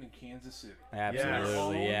happened in Kansas City.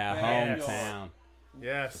 Absolutely, Yeah. yeah. Yes. Hometown.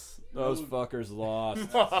 Yes. Those fuckers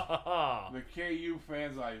lost. The KU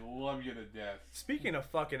fans, I love you to death. Speaking of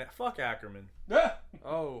fuck Ackerman,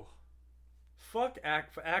 Oh, fuck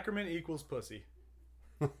Ackerman equals pussy.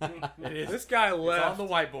 It is. This guy It's left. on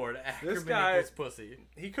the whiteboard. Ackerman guy- equals pussy.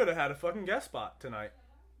 He could have had a fucking guest spot tonight.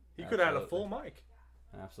 He could have had a full mic.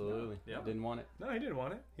 Absolutely. Yep. Didn't want it. No, he didn't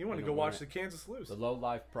want it. He wanted to Didn't go want watch the it. Kansas Lose. The low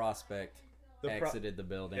life prospect The pro- exited the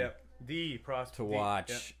building Yep. The prospect. to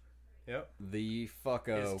watch Yep. the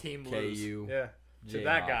fucko His team lose. KU Yeah. To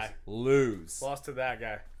that Jayhawks guy. lose Lost to that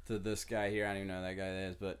guy. to this guy here. I don't even know who that guy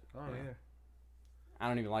is, but Oh, yeah. I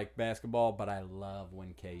don't even like basketball, but I love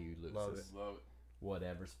when KU loses. Love it. Love it.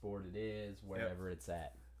 Whatever sport it is, wherever it's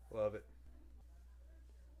at. Love it.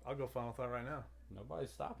 I'll go final thought right now.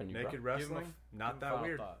 Nobody's stopping you, Naked bro. wrestling, not Give him that a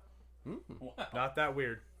weird. thought. Wow. Not that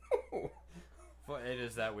weird. It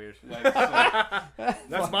is that weird.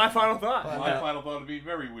 That's my final thought. My final thought would be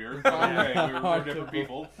very weird. But okay, we're different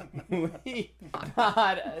people.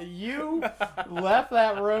 God, you left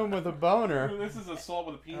that room with a boner. This is assault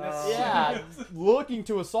with a penis. Yeah, looking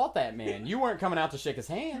to assault that man. You weren't coming out to shake his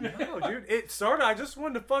hand. No, dude. It started. I just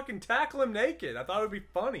wanted to fucking tackle him naked. I thought it would be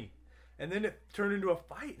funny, and then it turned into a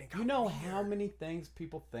fight. And it got You know weird. how many things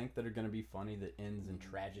people think that are going to be funny that ends in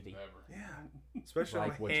tragedy? Never. Yeah, especially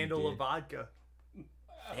Like on what a you handle did. of vodka.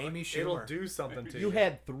 Amy It'll Schumer. do something to You you.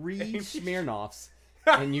 had 3 Smirnoffs,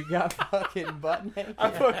 and you got fucking butt naked. I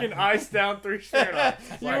fucking iced down 3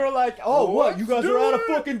 Smirnoffs. You were like, oh, what? You guys are out of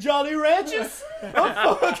fucking Jolly Ranchers?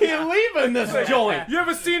 I'm fucking leaving this joint. You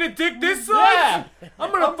ever seen a dick this size? Yeah.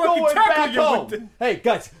 I'm gonna I'm fucking going tackle back you home. with it. Hey,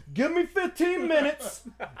 guys, give me 15 minutes,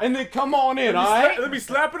 and then come on in, all Let right? me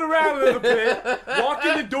slap it around a little bit. Walk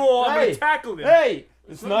in the door. I'm Hey. gonna tackle him. Hey,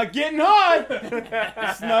 it's not getting hot.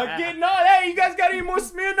 It's not getting hot. Hey, you guys got any more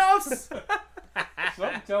Smirnoffs?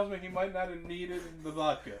 Something tells me he might not have needed the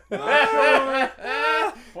vodka.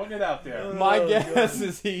 Putting it out there. My guess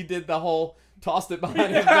is he did the whole tossed it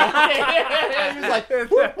behind his back. He was like,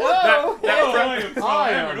 whoa, Oh, I am so I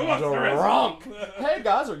hammered. Who wants to am wrestle? drunk. Hey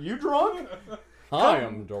guys, are you drunk? I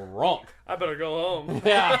am drunk. I better go home.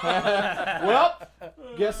 Yeah. Well,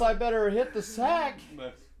 guess I better hit the sack.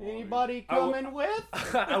 That's funny. Anybody coming with?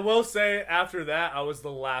 I will say, after that, I was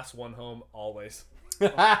the last one home always. I'm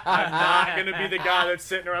not gonna be the guy that's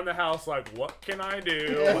sitting around the house like, what can I do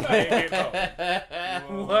to make it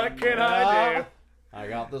home? What can I do? I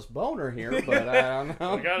got this boner here, but I don't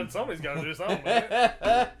know. Somebody's got to do something with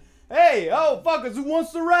it. Hey, oh, fuckers, who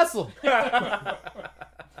wants to wrestle?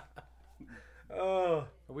 Oh,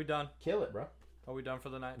 Are we done? Kill it, bro. Are we done for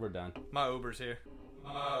the night? We're done. My Uber's here.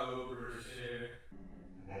 My Uber's here.